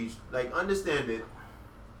get impeached. Like, understand it.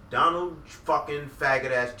 Donald fucking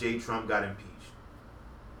faggot ass J. Trump got impeached.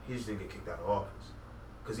 He just didn't get kicked out of office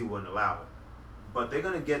because he wouldn't allow it. But they're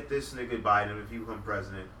gonna get this nigga Biden if he become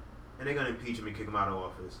president, and they're gonna impeach him and kick him out of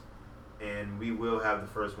office, and we will have the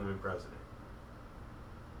first woman president.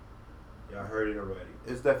 Y'all heard it already.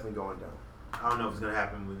 It's definitely going down. I don't know if it's gonna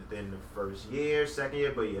happen within the first year, second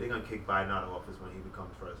year, but yeah, they're gonna kick Biden out of office when he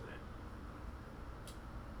becomes president,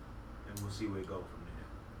 and we'll see where it goes from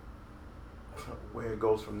there. Where it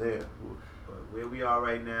goes from there. But where we are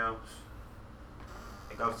right now,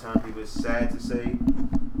 like I was telling people, it's sad to say,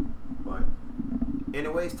 but in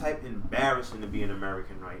a way, it's type embarrassing to be an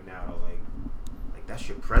American right now. Like that's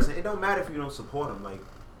your president. It don't matter if you don't support him. Like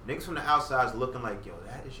niggas from the outside is looking like, yo,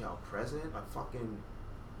 that is y'all president, a fucking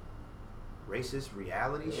racist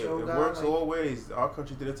reality show It guy. works like, all ways. Our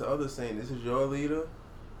country did it to others, saying this is your leader.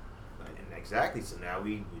 And exactly. So now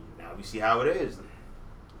we see how it is.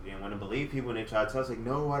 We didn't want to believe people, and they try to tell us like,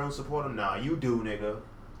 no, I don't support him. Nah, you do, nigga.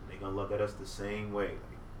 They gonna look at us the same way.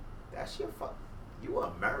 Like, that's your fuck. You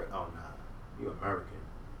American? Oh nah, you American.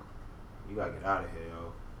 You gotta get out of here,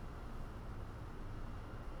 yo.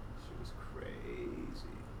 Shit was crazy.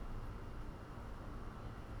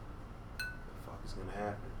 The fuck is gonna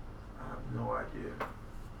happen? I have no idea.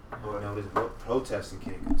 But now this protesting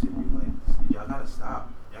can't continue. Like, y'all gotta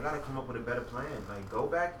stop. Y'all gotta come up with a better plan. Like, go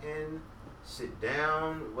back and sit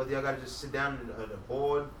down. Whether y'all gotta just sit down at a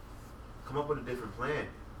board, come up with a different plan.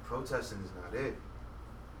 Protesting is not it.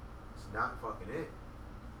 It's not fucking it.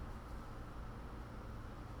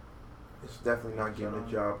 It's definitely not getting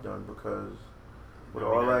the job done because with I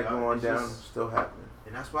mean, all that y'all- going it's down, just- it's still happening.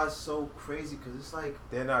 And that's why it's so crazy, because it's like,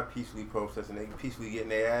 They're not peacefully protesting. They peacefully getting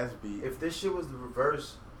their ass beat. if this shit was the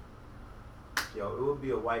reverse, yo, it would be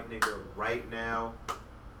a white nigga right now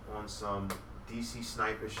on some DC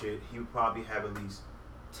sniper shit. He would probably have at least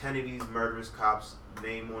 10 of these murderous cops'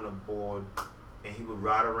 name on a board, and he would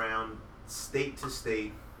ride around state to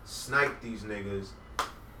state, snipe these niggas.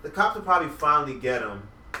 The cops would probably finally get him,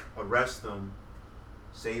 arrest him,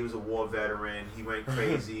 say he was a war veteran, he went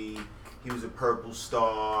crazy, he was a purple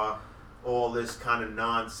star, all this kind of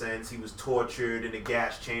nonsense. He was tortured in a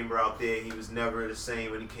gas chamber out there. He was never the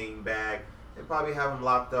same when he came back. They'd probably have him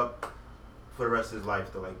locked up for the rest of his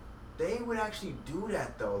life, though. Like, they would actually do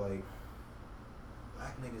that, though. Like,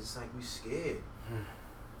 black niggas, it's like, we scared.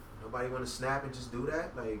 Nobody want to snap and just do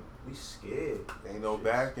that? Like, we scared. Ain't no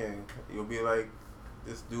backing. You'll be like,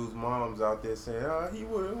 this dude's mom's out there saying, oh, he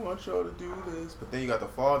wouldn't want y'all to do this. But then you got the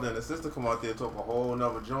father and the sister come out there and talk a whole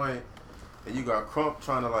nother joint. And you got Crump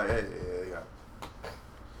trying to like, hey,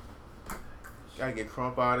 gotta get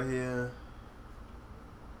Crump out of here.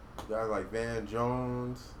 You guys like Van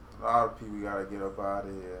Jones. A lot of people gotta get up out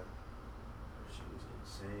of here. That shit was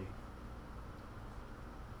insane.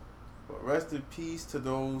 But rest in peace to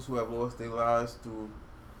those who have lost their lives through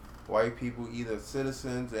white people, either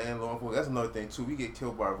citizens and law enforcement. That's another thing too. We get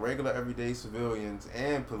killed by regular everyday civilians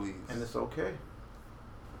and police. And it's okay.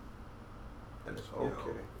 And it's Yo,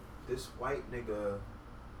 okay. This white nigga,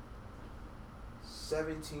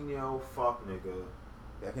 17-year-old fuck nigga,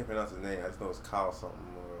 I can't pronounce his name. I just know it's Kyle something.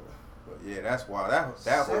 But yeah, that's wild.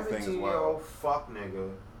 That whole thing is 17-year-old wild. fuck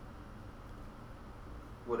nigga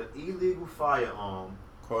with an illegal firearm.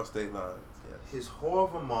 Cross state lines. Yes. His whore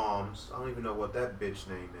of a mom's, I don't even know what that bitch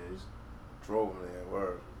name is. Drove him there.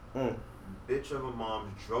 Word. Bitch of a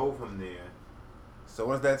mom's drove him there. So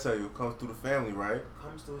what does that tell you? It comes through the family, right?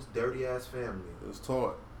 Comes to his dirty ass family. It was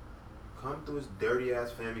taught. Come through his dirty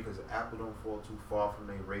ass family because the apple don't fall too far from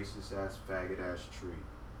a racist ass faggot ass tree.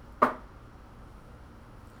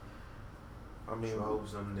 I mean,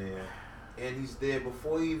 Droves him there. And he's there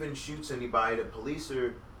before he even shoots anybody. The police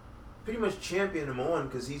are pretty much championing him on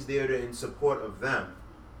because he's there in support of them.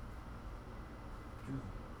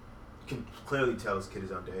 You can clearly tell this kid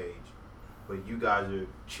is underage. But you guys are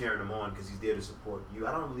cheering him on because he's there to support you.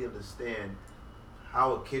 I don't really understand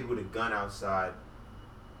how a kid with a gun outside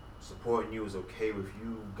supporting you is okay with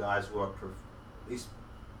you guys who are at least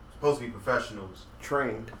supposed to be professionals.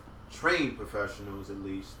 trained. Trained professionals, at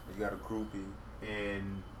least. You got a groupie.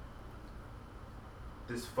 And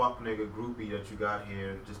this fuck nigga groupie that you got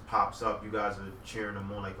here just pops up. You guys are cheering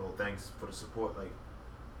him on like, oh, thanks for the support. Like,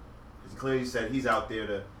 Because clearly said he's out there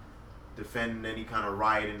to defend any kind of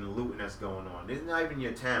rioting and looting that's going on. This is not even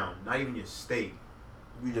your town, not even your state.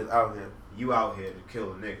 We just out here. You out here to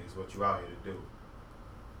kill a nigga is what you out here to do.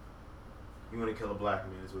 You want to kill a black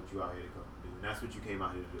man is what you out here to come do. And that's what you came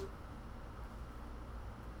out here to do.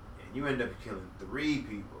 And you end up killing 3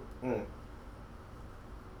 people.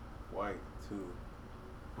 White, too.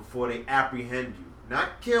 Before they apprehend you.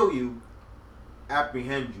 Not kill you,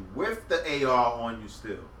 apprehend you. With the AR on you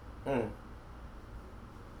still.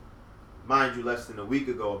 Mind you, less than a week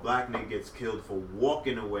ago, a black nigga gets killed for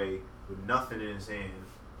walking away with nothing in his hand.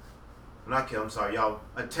 Not kill, I'm sorry, y'all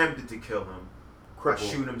attempted to kill him. I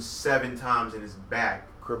shoot him 7 times in his back.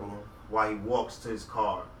 Cripple him. While he walks to his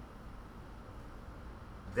car.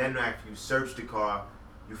 Then after you search the car,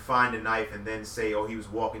 you find a knife and then say, oh, he was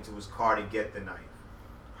walking to his car to get the knife.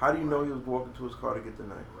 How do you know he was walking to his car to get the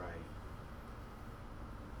knife? Right.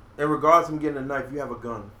 In regards to him getting a knife, you have a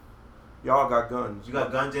gun. Y'all got guns. You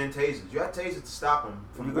got guns and tasers. You got tasers to stop him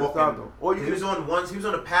from you walking. Stop him. Or you he was on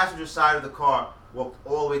the passenger side of the car, walked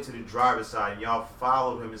all the way to the driver's side, and y'all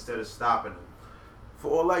followed him instead of stopping him. For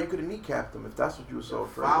all that, you could have kneecapped him if that's what you were so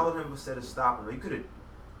afraid. Followed him instead of stopping him.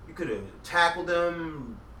 You could have tackled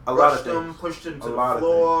him, brushed him, pushed him to the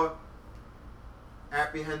floor,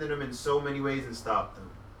 apprehended him in so many ways and stopped him.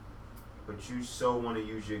 But you so want to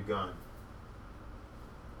use your gun.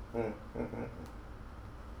 And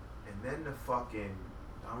then the fucking,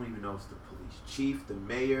 I don't even know if it's the police chief, the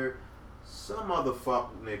mayor, some other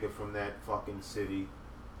fuck nigga from that fucking city,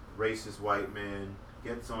 racist white man,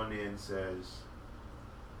 gets on there and says,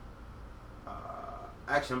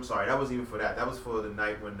 actually, I'm sorry, that wasn't even for that. That was for the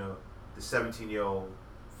night when the 17-year-old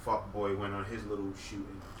fuck boy went on his little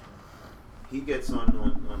shooting. He gets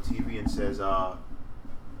on TV and says,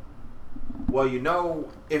 well, you know,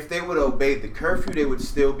 if they would have obeyed the curfew, they would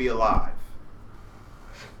still be alive.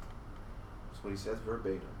 That's what he says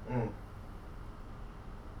verbatim.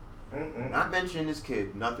 Not mentioning his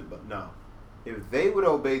kid, nothing but no. If they would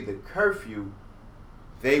have obeyed the curfew,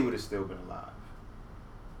 they would have still been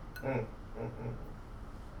alive.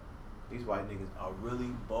 These white niggas are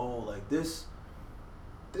really bold. Like this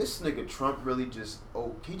nigga Trump really he just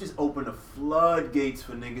opened the floodgates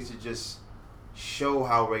for niggas to just show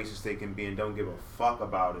how racist they can be and don't give a fuck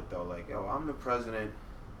about it though. Like, yo, I'm the president.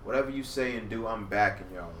 Whatever you say and do, I'm backing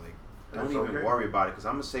y'all. Like, don't even worry about it, because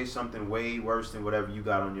I'm gonna say something way worse than whatever you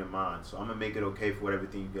got on your mind. So I'm gonna make it okay for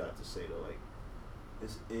everything you got to say though. Like,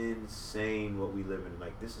 it's insane what we live in.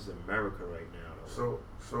 Like, this is America right now though.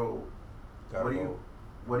 So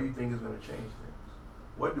what do you think is gonna change things?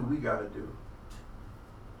 What do we gotta do?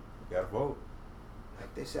 You gotta vote.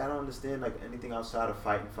 Like they say, I don't understand like anything outside of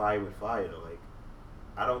fighting fire with fire though. Like,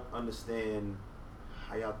 I don't understand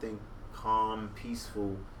how y'all think calm,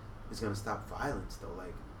 peaceful is gonna stop violence though.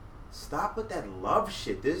 Like, stop with that love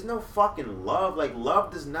shit. There's no fucking love. Like,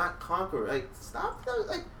 love does not conquer. Like, stop.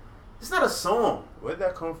 Like, it's not a song. Where'd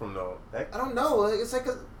that come from though? I don't know. Like, it's like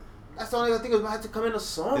that's the only thing. It had to come in a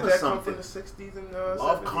song did or that something. come from the 60s and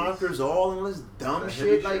love 70s? conquers all and this dumb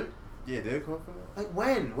shit. Like, yeah, did it come from that? like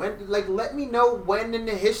when? Like, let me know when in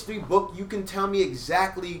the history book you can tell me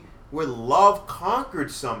exactly where love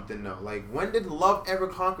conquered something though. Like, when did love ever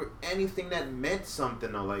conquer anything that meant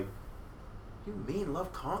something though? Like, you mean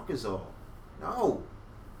love conquers all? No,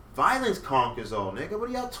 violence conquers all, nigga. What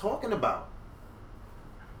are y'all talking about?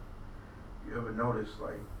 You ever notice,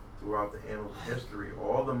 like, throughout the annals of history,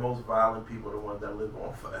 all the most violent people are the ones that live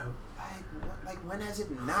on forever? Like when has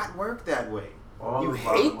it not worked that way? All You the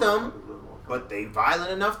hate violent them, motherfuckers live on but they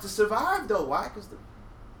violent enough to survive though. Why? Because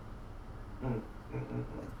forever.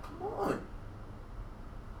 come on.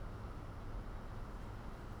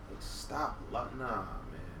 Like, stop. Nah, man.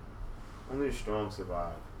 Only the strong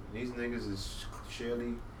survive. These niggas is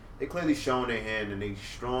they clearly showing their hand and they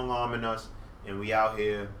strong arming us, and we out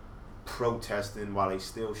here protesting while they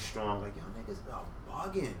still strong. Like, y'all niggas are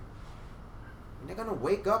bugging. And they're gonna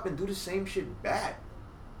wake up and do the same shit back.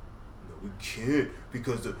 No, we can't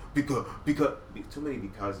because too many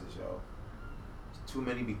becauses, yo. Too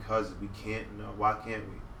many becauses. We can't. No, why can't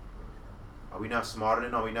we? Are we not smarter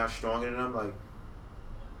than them? Are we not stronger than them? Like,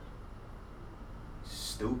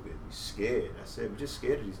 stupid. We scared. That's it. We're just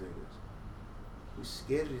scared of these niggas. We're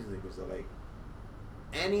scared of these niggas. They're like,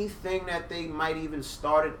 anything that they might even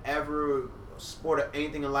started ever, sport or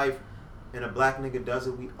anything in life, and a black nigga does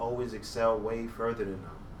it, we always excel way further than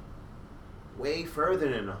them. Way further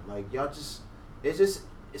than them. Like, y'all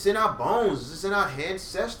it's in our bones. It's in our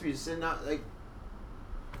ancestry. It's in our, like,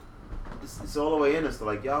 it's all the way in us.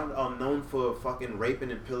 Like, y'all are known for fucking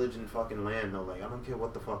raping and pillaging fucking land, though. Like, I don't care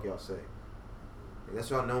what the fuck y'all say. Like,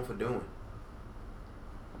 that's what y'all known for doing.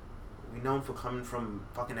 we known for coming from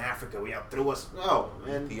fucking Africa. We outthrew us. No,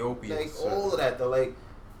 man. Ethiopia, Like, sir. all of that, though. Like,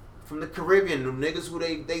 from the Caribbean, the niggas who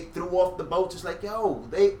they threw off the boat, just like, yo,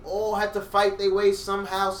 they all had to fight their way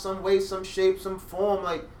somehow, some way, some shape, some form.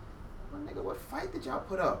 Like, well, nigga, what fight did y'all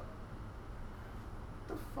put up?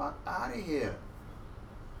 Get the fuck out of here.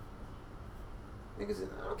 Niggas,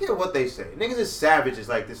 I don't care what they say. Niggas is savages,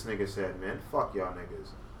 like this nigga said, man. Fuck y'all niggas.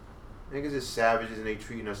 Niggas is savages and they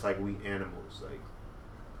treating us like we animals. Like,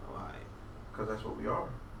 alright. Because that's what we are.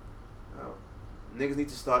 Well, niggas need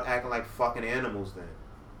to start acting like fucking animals then.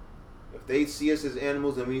 If they see us as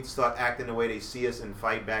animals, then we need to start acting the way they see us and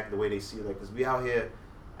fight back the way they see us. Like, because we out here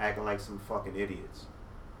acting like some fucking idiots.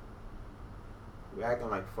 We acting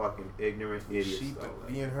like fucking ignorant idiots. Sheep though, like,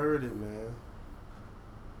 being herded, man.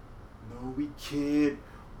 no, we can't.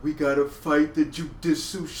 We gotta fight the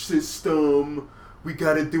judicial system. We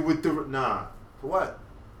gotta do it the... Nah. For what?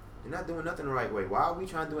 You're not doing nothing the right way. Why are we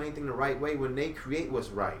trying to do anything the right way when they create what's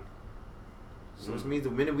right? So it means the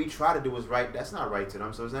minute we try to do what's right, that's not right to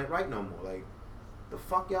them, so it's not right no more. Like, the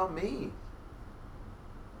fuck y'all mean?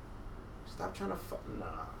 Stop trying to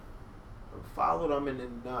follow them and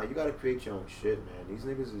then, nah, you gotta create your own shit, man. These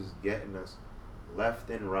niggas is getting us left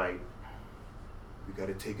and right. We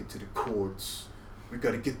gotta take it to the courts. We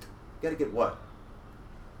gotta get what?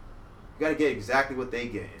 You gotta get exactly what they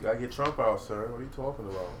get. You gotta get Trump out, sir. What are you talking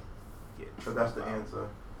about? So that's the answer.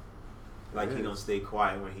 Like, he gonna stay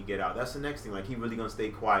quiet when he get out. That's the next thing. Like, he really gonna stay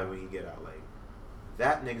quiet when he get out. Like,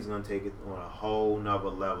 that nigga's gonna take it on a whole nother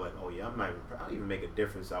level. Like, oh yeah, I don't even make a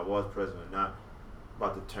difference. I was president or not. I'm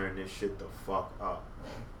about to turn this shit the fuck up.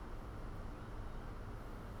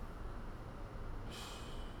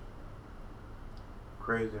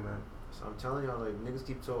 Crazy, man. So I'm telling y'all, like, niggas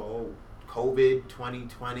keep talking, oh, COVID,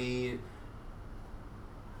 2020.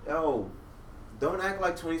 Yo, don't act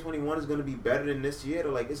like 2021 is going to be better than this year. Though.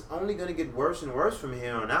 Like, it's only going to get worse and worse from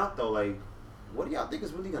here on out, though. Like, what do y'all think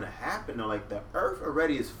is really going to happen, though? Like, the earth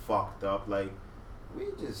already is fucked up. Like, we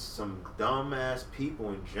just some dumb-ass people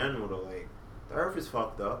in general, though. Like, the earth is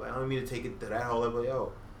fucked up. I don't mean to take it to that whole level.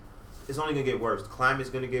 Yo, it's only going to get worse. The climate's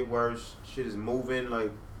going to get worse. Shit is moving.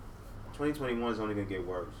 Like, 2021 is only going to get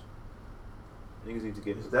worse. Niggas need to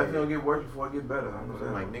get It's prepared. definitely gonna get worse before it get better. I know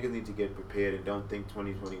that. Like, niggas need to get prepared and don't think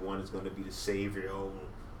 2021 is going to be the savior. Oh,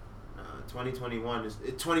 2021 is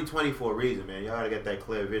 2020 for a reason, man. Y'all gotta get that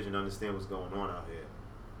clear vision, understand what's going on out here.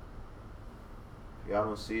 If y'all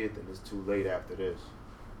don't see it, then it's too late after this.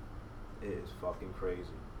 It is fucking crazy.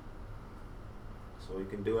 So you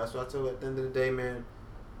can do. That's what I tell you at the end of the day, man.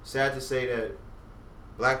 Sad to say that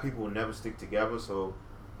black people will never stick together, so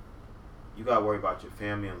you gotta worry about your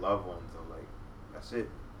family and loved ones. Though. Like, that's it.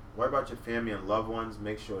 Worry about your family and loved ones.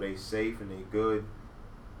 Make sure they safe and they good,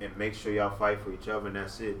 and make sure y'all fight for each other. And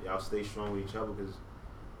that's it. Y'all stay strong with each other because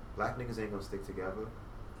black niggas ain't gonna stick together.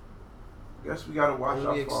 Guess we gotta watch out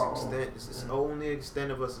for our own. It's only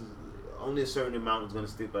extent of us. Only a certain amount is gonna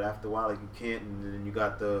stick, but after a while, like, you can't. And then you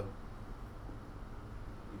got the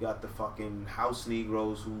fucking house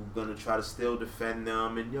Negroes who gonna try to still defend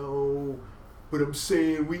them. And yo, but I'm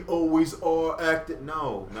saying we always are acting.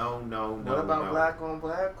 No. What about black on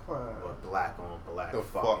black crime? Or black on black. The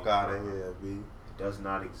fuck out of here, B. It does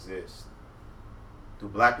not exist. Do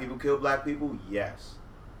black people kill black people? Yes.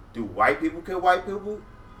 Do white people kill white people?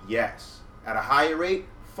 Yes. At a higher rate?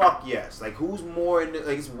 Fuck yes. Like, who's more in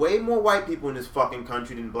like, it's way more white people in this fucking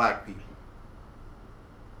country than black people.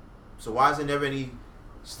 So why is there never any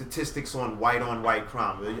statistics on white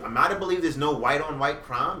crime? Am I to believe there's no white on white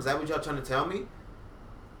crime? Is that what y'all trying to tell me?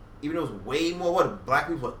 Even though it's way more, what, black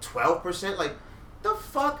people, what, 12%? Like, the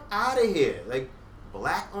fuck out of here. Like,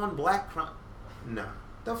 black on black crime? Nah.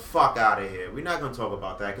 The fuck out of here. We're not going to talk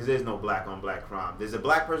about that because there's no black on black crime. There's a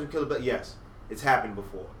black person killed a black. Yes, it's happened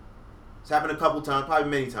before. It's happened a couple times,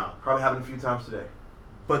 probably many times. Probably happened a few times today.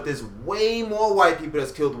 But there's way more white people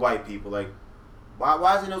that's killed white people. Like,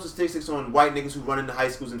 why is there no statistics on white niggas who run into high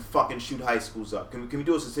schools and fucking shoot high schools up? Can we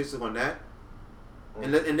do a statistic on that?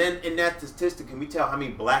 And then in that statistic, can we tell how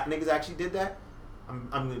many black niggas actually did that?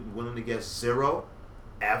 I'm willing to guess 0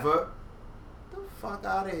 ever. The fuck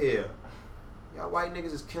out of here. Y'all white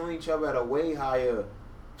niggas is killing each other at a way higher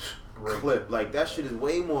clip. Like, that shit is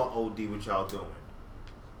way more OD what y'all doing.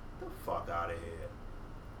 The fuck out of here.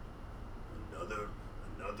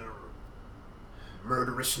 Another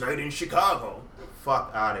murderous night in Chicago. The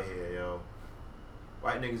fuck out of here, yo.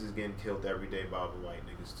 White niggas is getting killed every day by other white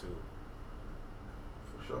niggas too.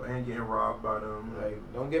 For sure. And getting robbed by them.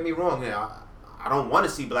 Like, don't get me wrong. I don't want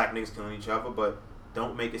to see black niggas killing each other, but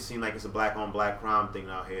don't make it seem like it's a black on black crime thing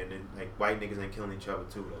out here, and then like white niggas ain't killing each other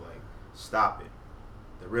too. Though, like, stop it.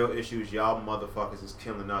 The real issue is y'all motherfuckers is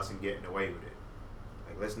killing us and getting away with it.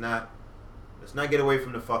 Like, let's not get away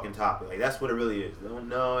from the fucking topic. Like, that's what it really is.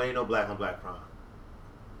 No, ain't no black on black crime.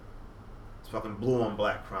 It's fucking blue on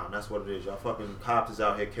black crime. That's what it is. Y'all fucking cops is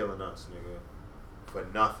out here killing us, nigga, for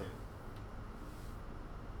nothing.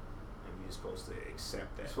 And you're supposed to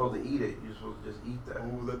accept that. You're supposed to eat it. You're supposed to just eat that.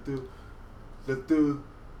 Oh, let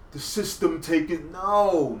the system take it.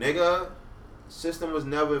 No, nigga. The system was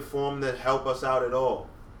never formed to help us out at all.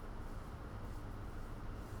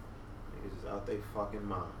 Niggas is out they fucking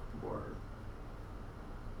mind. Word.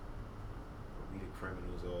 We the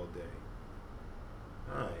criminals all day.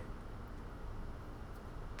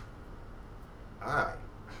 Alright.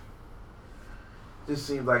 Just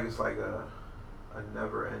seems like it's like a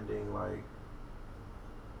never-ending like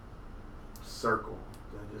circle,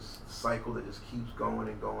 cycle that just keeps going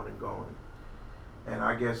and going and going. And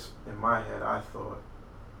I guess in my head, I thought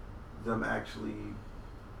them actually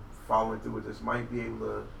following through with this might be able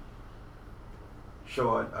to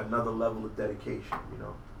show another level of dedication, you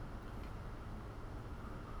know.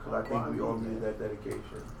 Because I think we all need that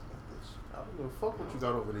dedication. I don't give a fuck what you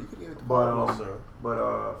got over there. You can get it But sir.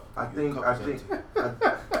 I think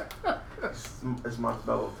it's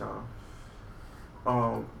Montebello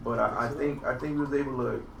time. But I think we was able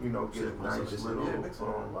to, you know, get a nice little.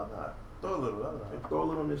 Why not? Throw a little. Throw a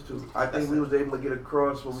little on this too. I think we was able to get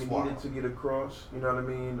across what we needed to get across. You know what I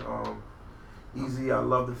mean? Easy. I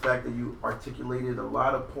love the fact that you articulated a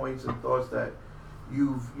lot of points and thoughts that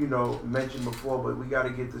you've, you know, mentioned before. But we got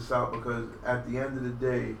to get this out because at the end of the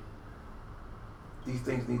day, these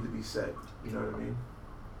things need to be said. You know what I mean?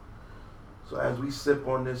 So as we sip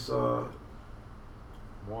on this, More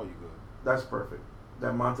you good. that's perfect.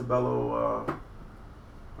 That Montebello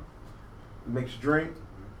mixed drink.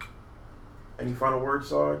 Any final words,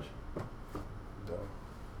 Sarge? No.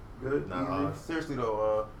 Good. Nah, Easy? seriously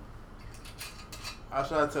though, I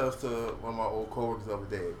tried to tell this to one of my old coworkers the other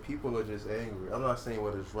day. People are just angry. I'm not saying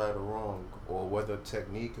whether it's right or wrong or whether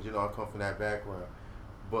technique, because you know I come from that background.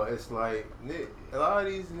 But it's like a lot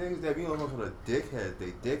of these niggas that be on some of the dickheads.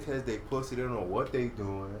 They dickheads. They pussy. They don't know what they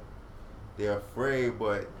doing. They're afraid.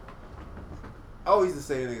 But I always used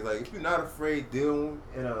to say to niggas like, if you're not afraid dealing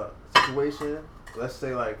in a situation, let's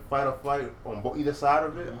say like fight or flight on either side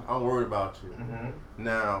of it, I'm worried about you. Mm-hmm.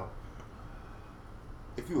 Now,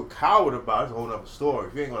 if you a coward about it, it's a whole nother story.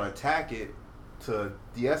 If you ain't gonna attack it to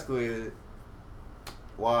de-escalate it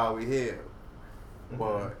while we here,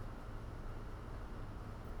 but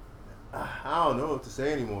I don't know what to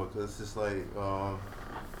say anymore because it's just like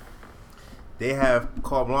they have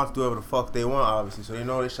carte blanche to do whatever the fuck they want, obviously. So they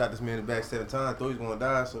know they shot this man in the back 7 times, thought he was gonna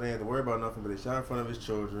die, so they ain't had to worry about nothing. But they shot in front of his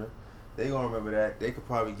children. They gonna remember that. They could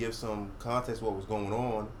probably give some context what was going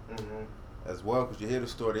on as well, because you hear the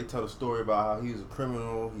story. They tell the story about how he was a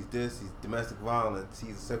criminal. He's this. He's domestic violence.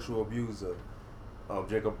 He's a sexual abuser.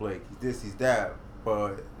 Jacob Blake. He's this. He's that.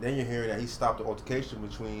 But then you're hearing that he stopped the altercation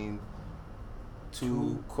between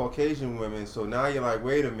two Caucasian women. So now you're like,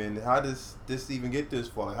 wait a minute. How does this even get this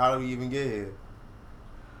far? Like, how do we even get here?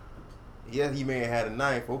 Yeah, he may have had a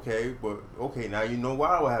knife. Okay, but okay, now you know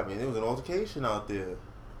why what happened. There was an altercation out there.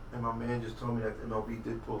 And my man just told me that the MLB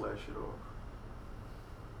did pull that shit off.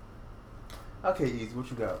 Okay, Easy, what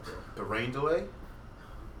you got, bro? The rain delay?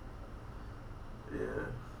 Yeah.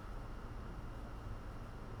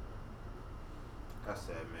 That's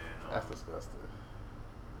sad, man. That's disgusting.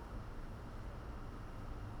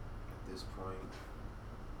 At this point,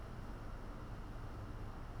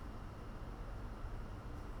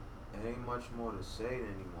 it ain't much more to say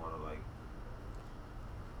anymore. Like,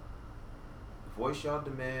 voice your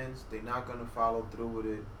demands. They not gonna follow through with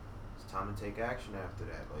it. It's time to take action after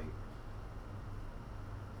that. Like,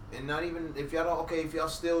 and not even if y'all don't. Okay, if y'all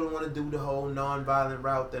still don't want to do the whole non-violent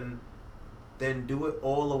route, then do it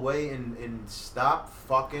all the way and stop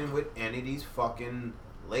fucking with any of these fucking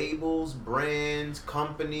labels, brands,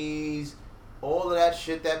 companies, all of that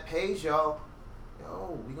shit that pays y'all.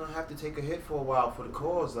 Yo, we gonna have to take a hit for a while for the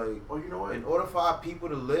cause. Like, Oh, you know what? in order for our people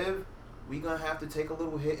to live, we gonna have to take a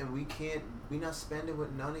little hit, and we not spending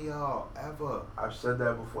with none of y'all ever. I've said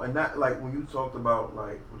that before, and that like when you talked about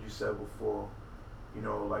like what you said before, you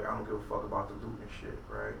know, like I don't give a fuck about the loot and shit,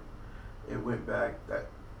 right? It went back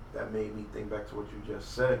that made me think back to what you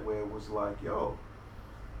just said, where it was like, yo,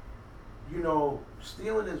 you know,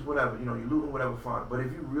 stealing is whatever, you know, you looting whatever, fine. But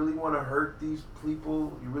if you really want to hurt these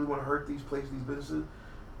people, you really want to hurt these places, these businesses,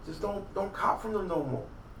 just don't cop from them no more.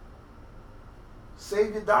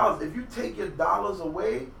 Save your dollars. If you take your dollars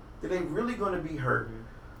away, then they really gonna be hurt.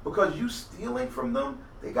 Because you stealing from them,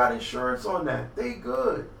 they got insurance on that. They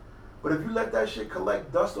good. But if you let that shit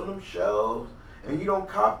collect dust on them shelves and you don't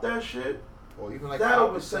cop that shit, Or even like that I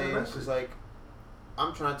over was saying, message. because like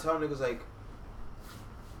I'm trying to tell niggas like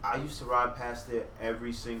I used to ride past there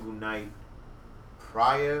every single night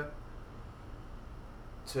prior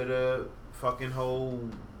to the fucking whole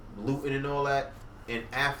looting and all that, and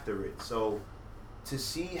after it. So to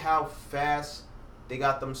see how fast they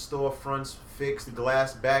got them storefronts fixed, the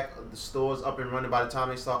glass back, the stores up and running by the time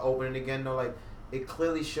they start opening again, though, like it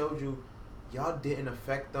clearly showed you y'all didn't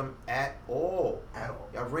affect them at all. At all.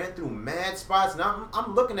 Y'all ran through mad spots. Now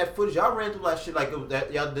I'm looking at footage. Y'all ran through that shit like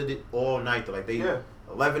that. Y'all did it all night though. Like they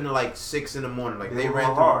 11 to like 6 in the morning. Like they were ran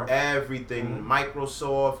going through hard. everything.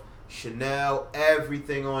 Microsoft, Chanel,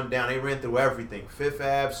 everything on down. They ran through everything. Fifth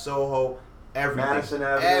Ave, Soho, everything. Madison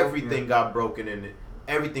Avenue, Everything yeah. got broken in it.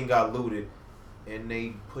 Everything got looted, and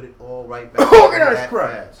they put it all right back. Organized that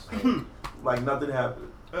crime. fast. Like nothing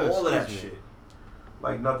happened. All of that Excuse me. shit.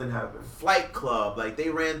 Like nothing happened. Flight Club, like they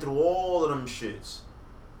ran through all of them shits,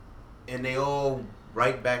 and they all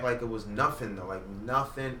right back like it was nothing though, like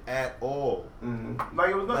nothing at all, Like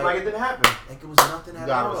it was nothing. Like it didn't happen. like it was nothing You at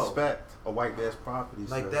gotta all. respect a white man's property.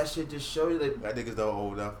 Like sir. that shit just show you that. That niggas don't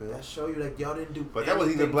owe nothing. That show you like y'all didn't do. But that was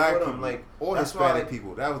either anything black for people them. Like or that's why, Hispanic like,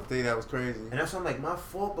 people. That was the thing that was crazy. and that's why I'm like my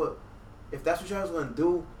fault. But if that's what y'all was gonna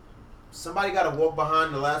do, somebody gotta walk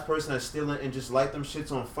behind the last person that's stealing and just light them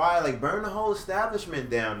shits on fire. Like burn the whole establishment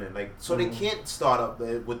down. Then like so they can't start up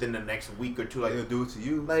within the next week or two. Like They'll do it to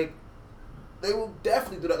you. like they will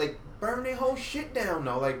definitely do that. Like burn their whole shit down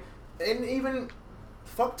though. Like and even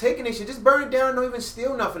fuck taking their shit. Just burn it down. Don't even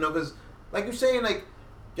steal nothing though. Cause like you're saying, like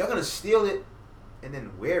y'all gonna steal it and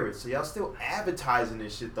then wear it. So y'all still advertising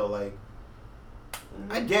this shit though. Like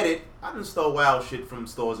I get it. I done stole wild shit from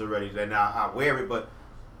stores already. Then I wear it, but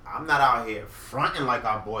I'm not out here fronting like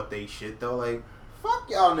I bought they shit though. Like fuck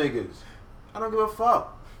y'all niggas. I don't give a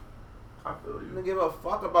fuck. I feel I you. don't give a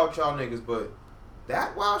fuck about y'all niggas, but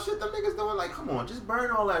that wild shit them niggas doing, like, come on, just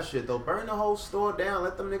burn all that shit though. Burn the whole store down.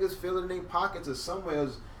 Let them niggas feel it in their pockets or somewhere.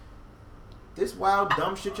 This wild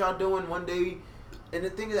dumb shit y'all doing one day, and the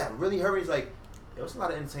thing that really hurt me is like, there was a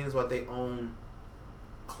lot of entertainers about they own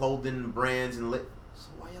clothing brands and lit. So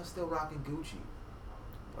why y'all still rocking Gucci?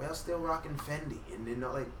 Why y'all still rocking Fendi? And then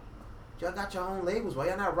like, y'all got your own labels. Why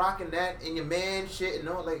y'all not rocking that and your man shit and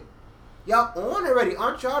all like? Y'all on already.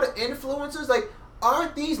 Aren't y'all the influencers? Like,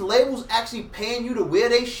 aren't these labels actually paying you to wear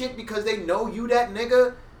they shit because they know you that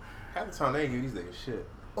nigga? Half the time they ain't give these niggas shit.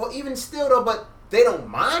 Or even still though, but they don't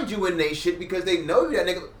mind you in they shit because they know you that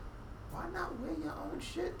nigga. Why not wear your own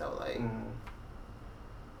shit though? Like,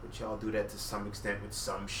 but y'all do that to some extent with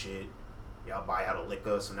some shit. Y'all buy out a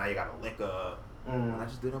liquor, so now you got a liquor. Why not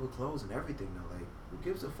just do that with clothes and everything though? Like, who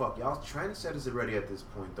gives a fuck? Y'all trendsetters already at this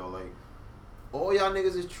point though. Like, all y'all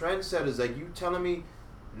niggas is trendsetters. Like, you telling me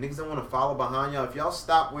niggas don't want to follow behind y'all? If y'all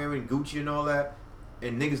stop wearing Gucci and all that,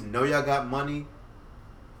 and niggas know y'all got money,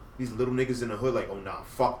 these little niggas in the hood like, oh nah,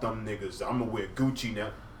 fuck them niggas. I'm gonna wear Gucci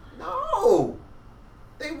now. No,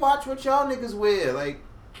 they watch what y'all niggas wear. Like,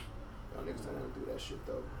 y'all niggas don't want to do that shit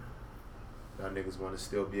though. Y'all niggas want to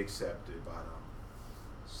still be accepted by them.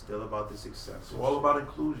 Still about this acceptance. It's all about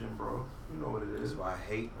inclusion, bro. You know what it That's is. why I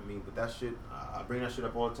hate. I mean, but that shit, I bring that shit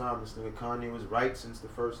up all the time. This nigga Kanye was right since the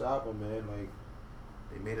first album, man. Like,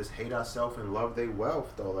 they made us hate ourselves and love their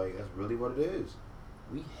wealth, though. Like, that's really what it is.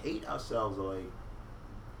 We hate ourselves, though. Like,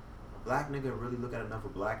 a black nigga really look at another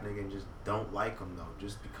black nigga and just don't like him, though,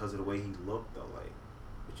 just because of the way he looked, though. Like,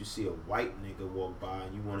 but you see a white nigga walk by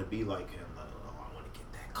and you want to be like him. Like, oh, I want to get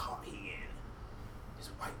that car he in. This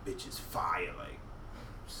white bitch is fire. Like,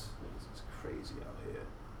 it's crazy out here.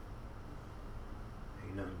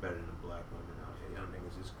 Ain't nothing better than black women out here. Y'all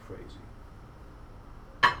niggas is crazy.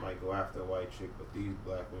 Might go after a white chick, but these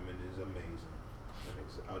black women is amazing. Y'all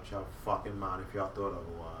niggas out y'all fucking mind if y'all thought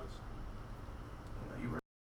otherwise.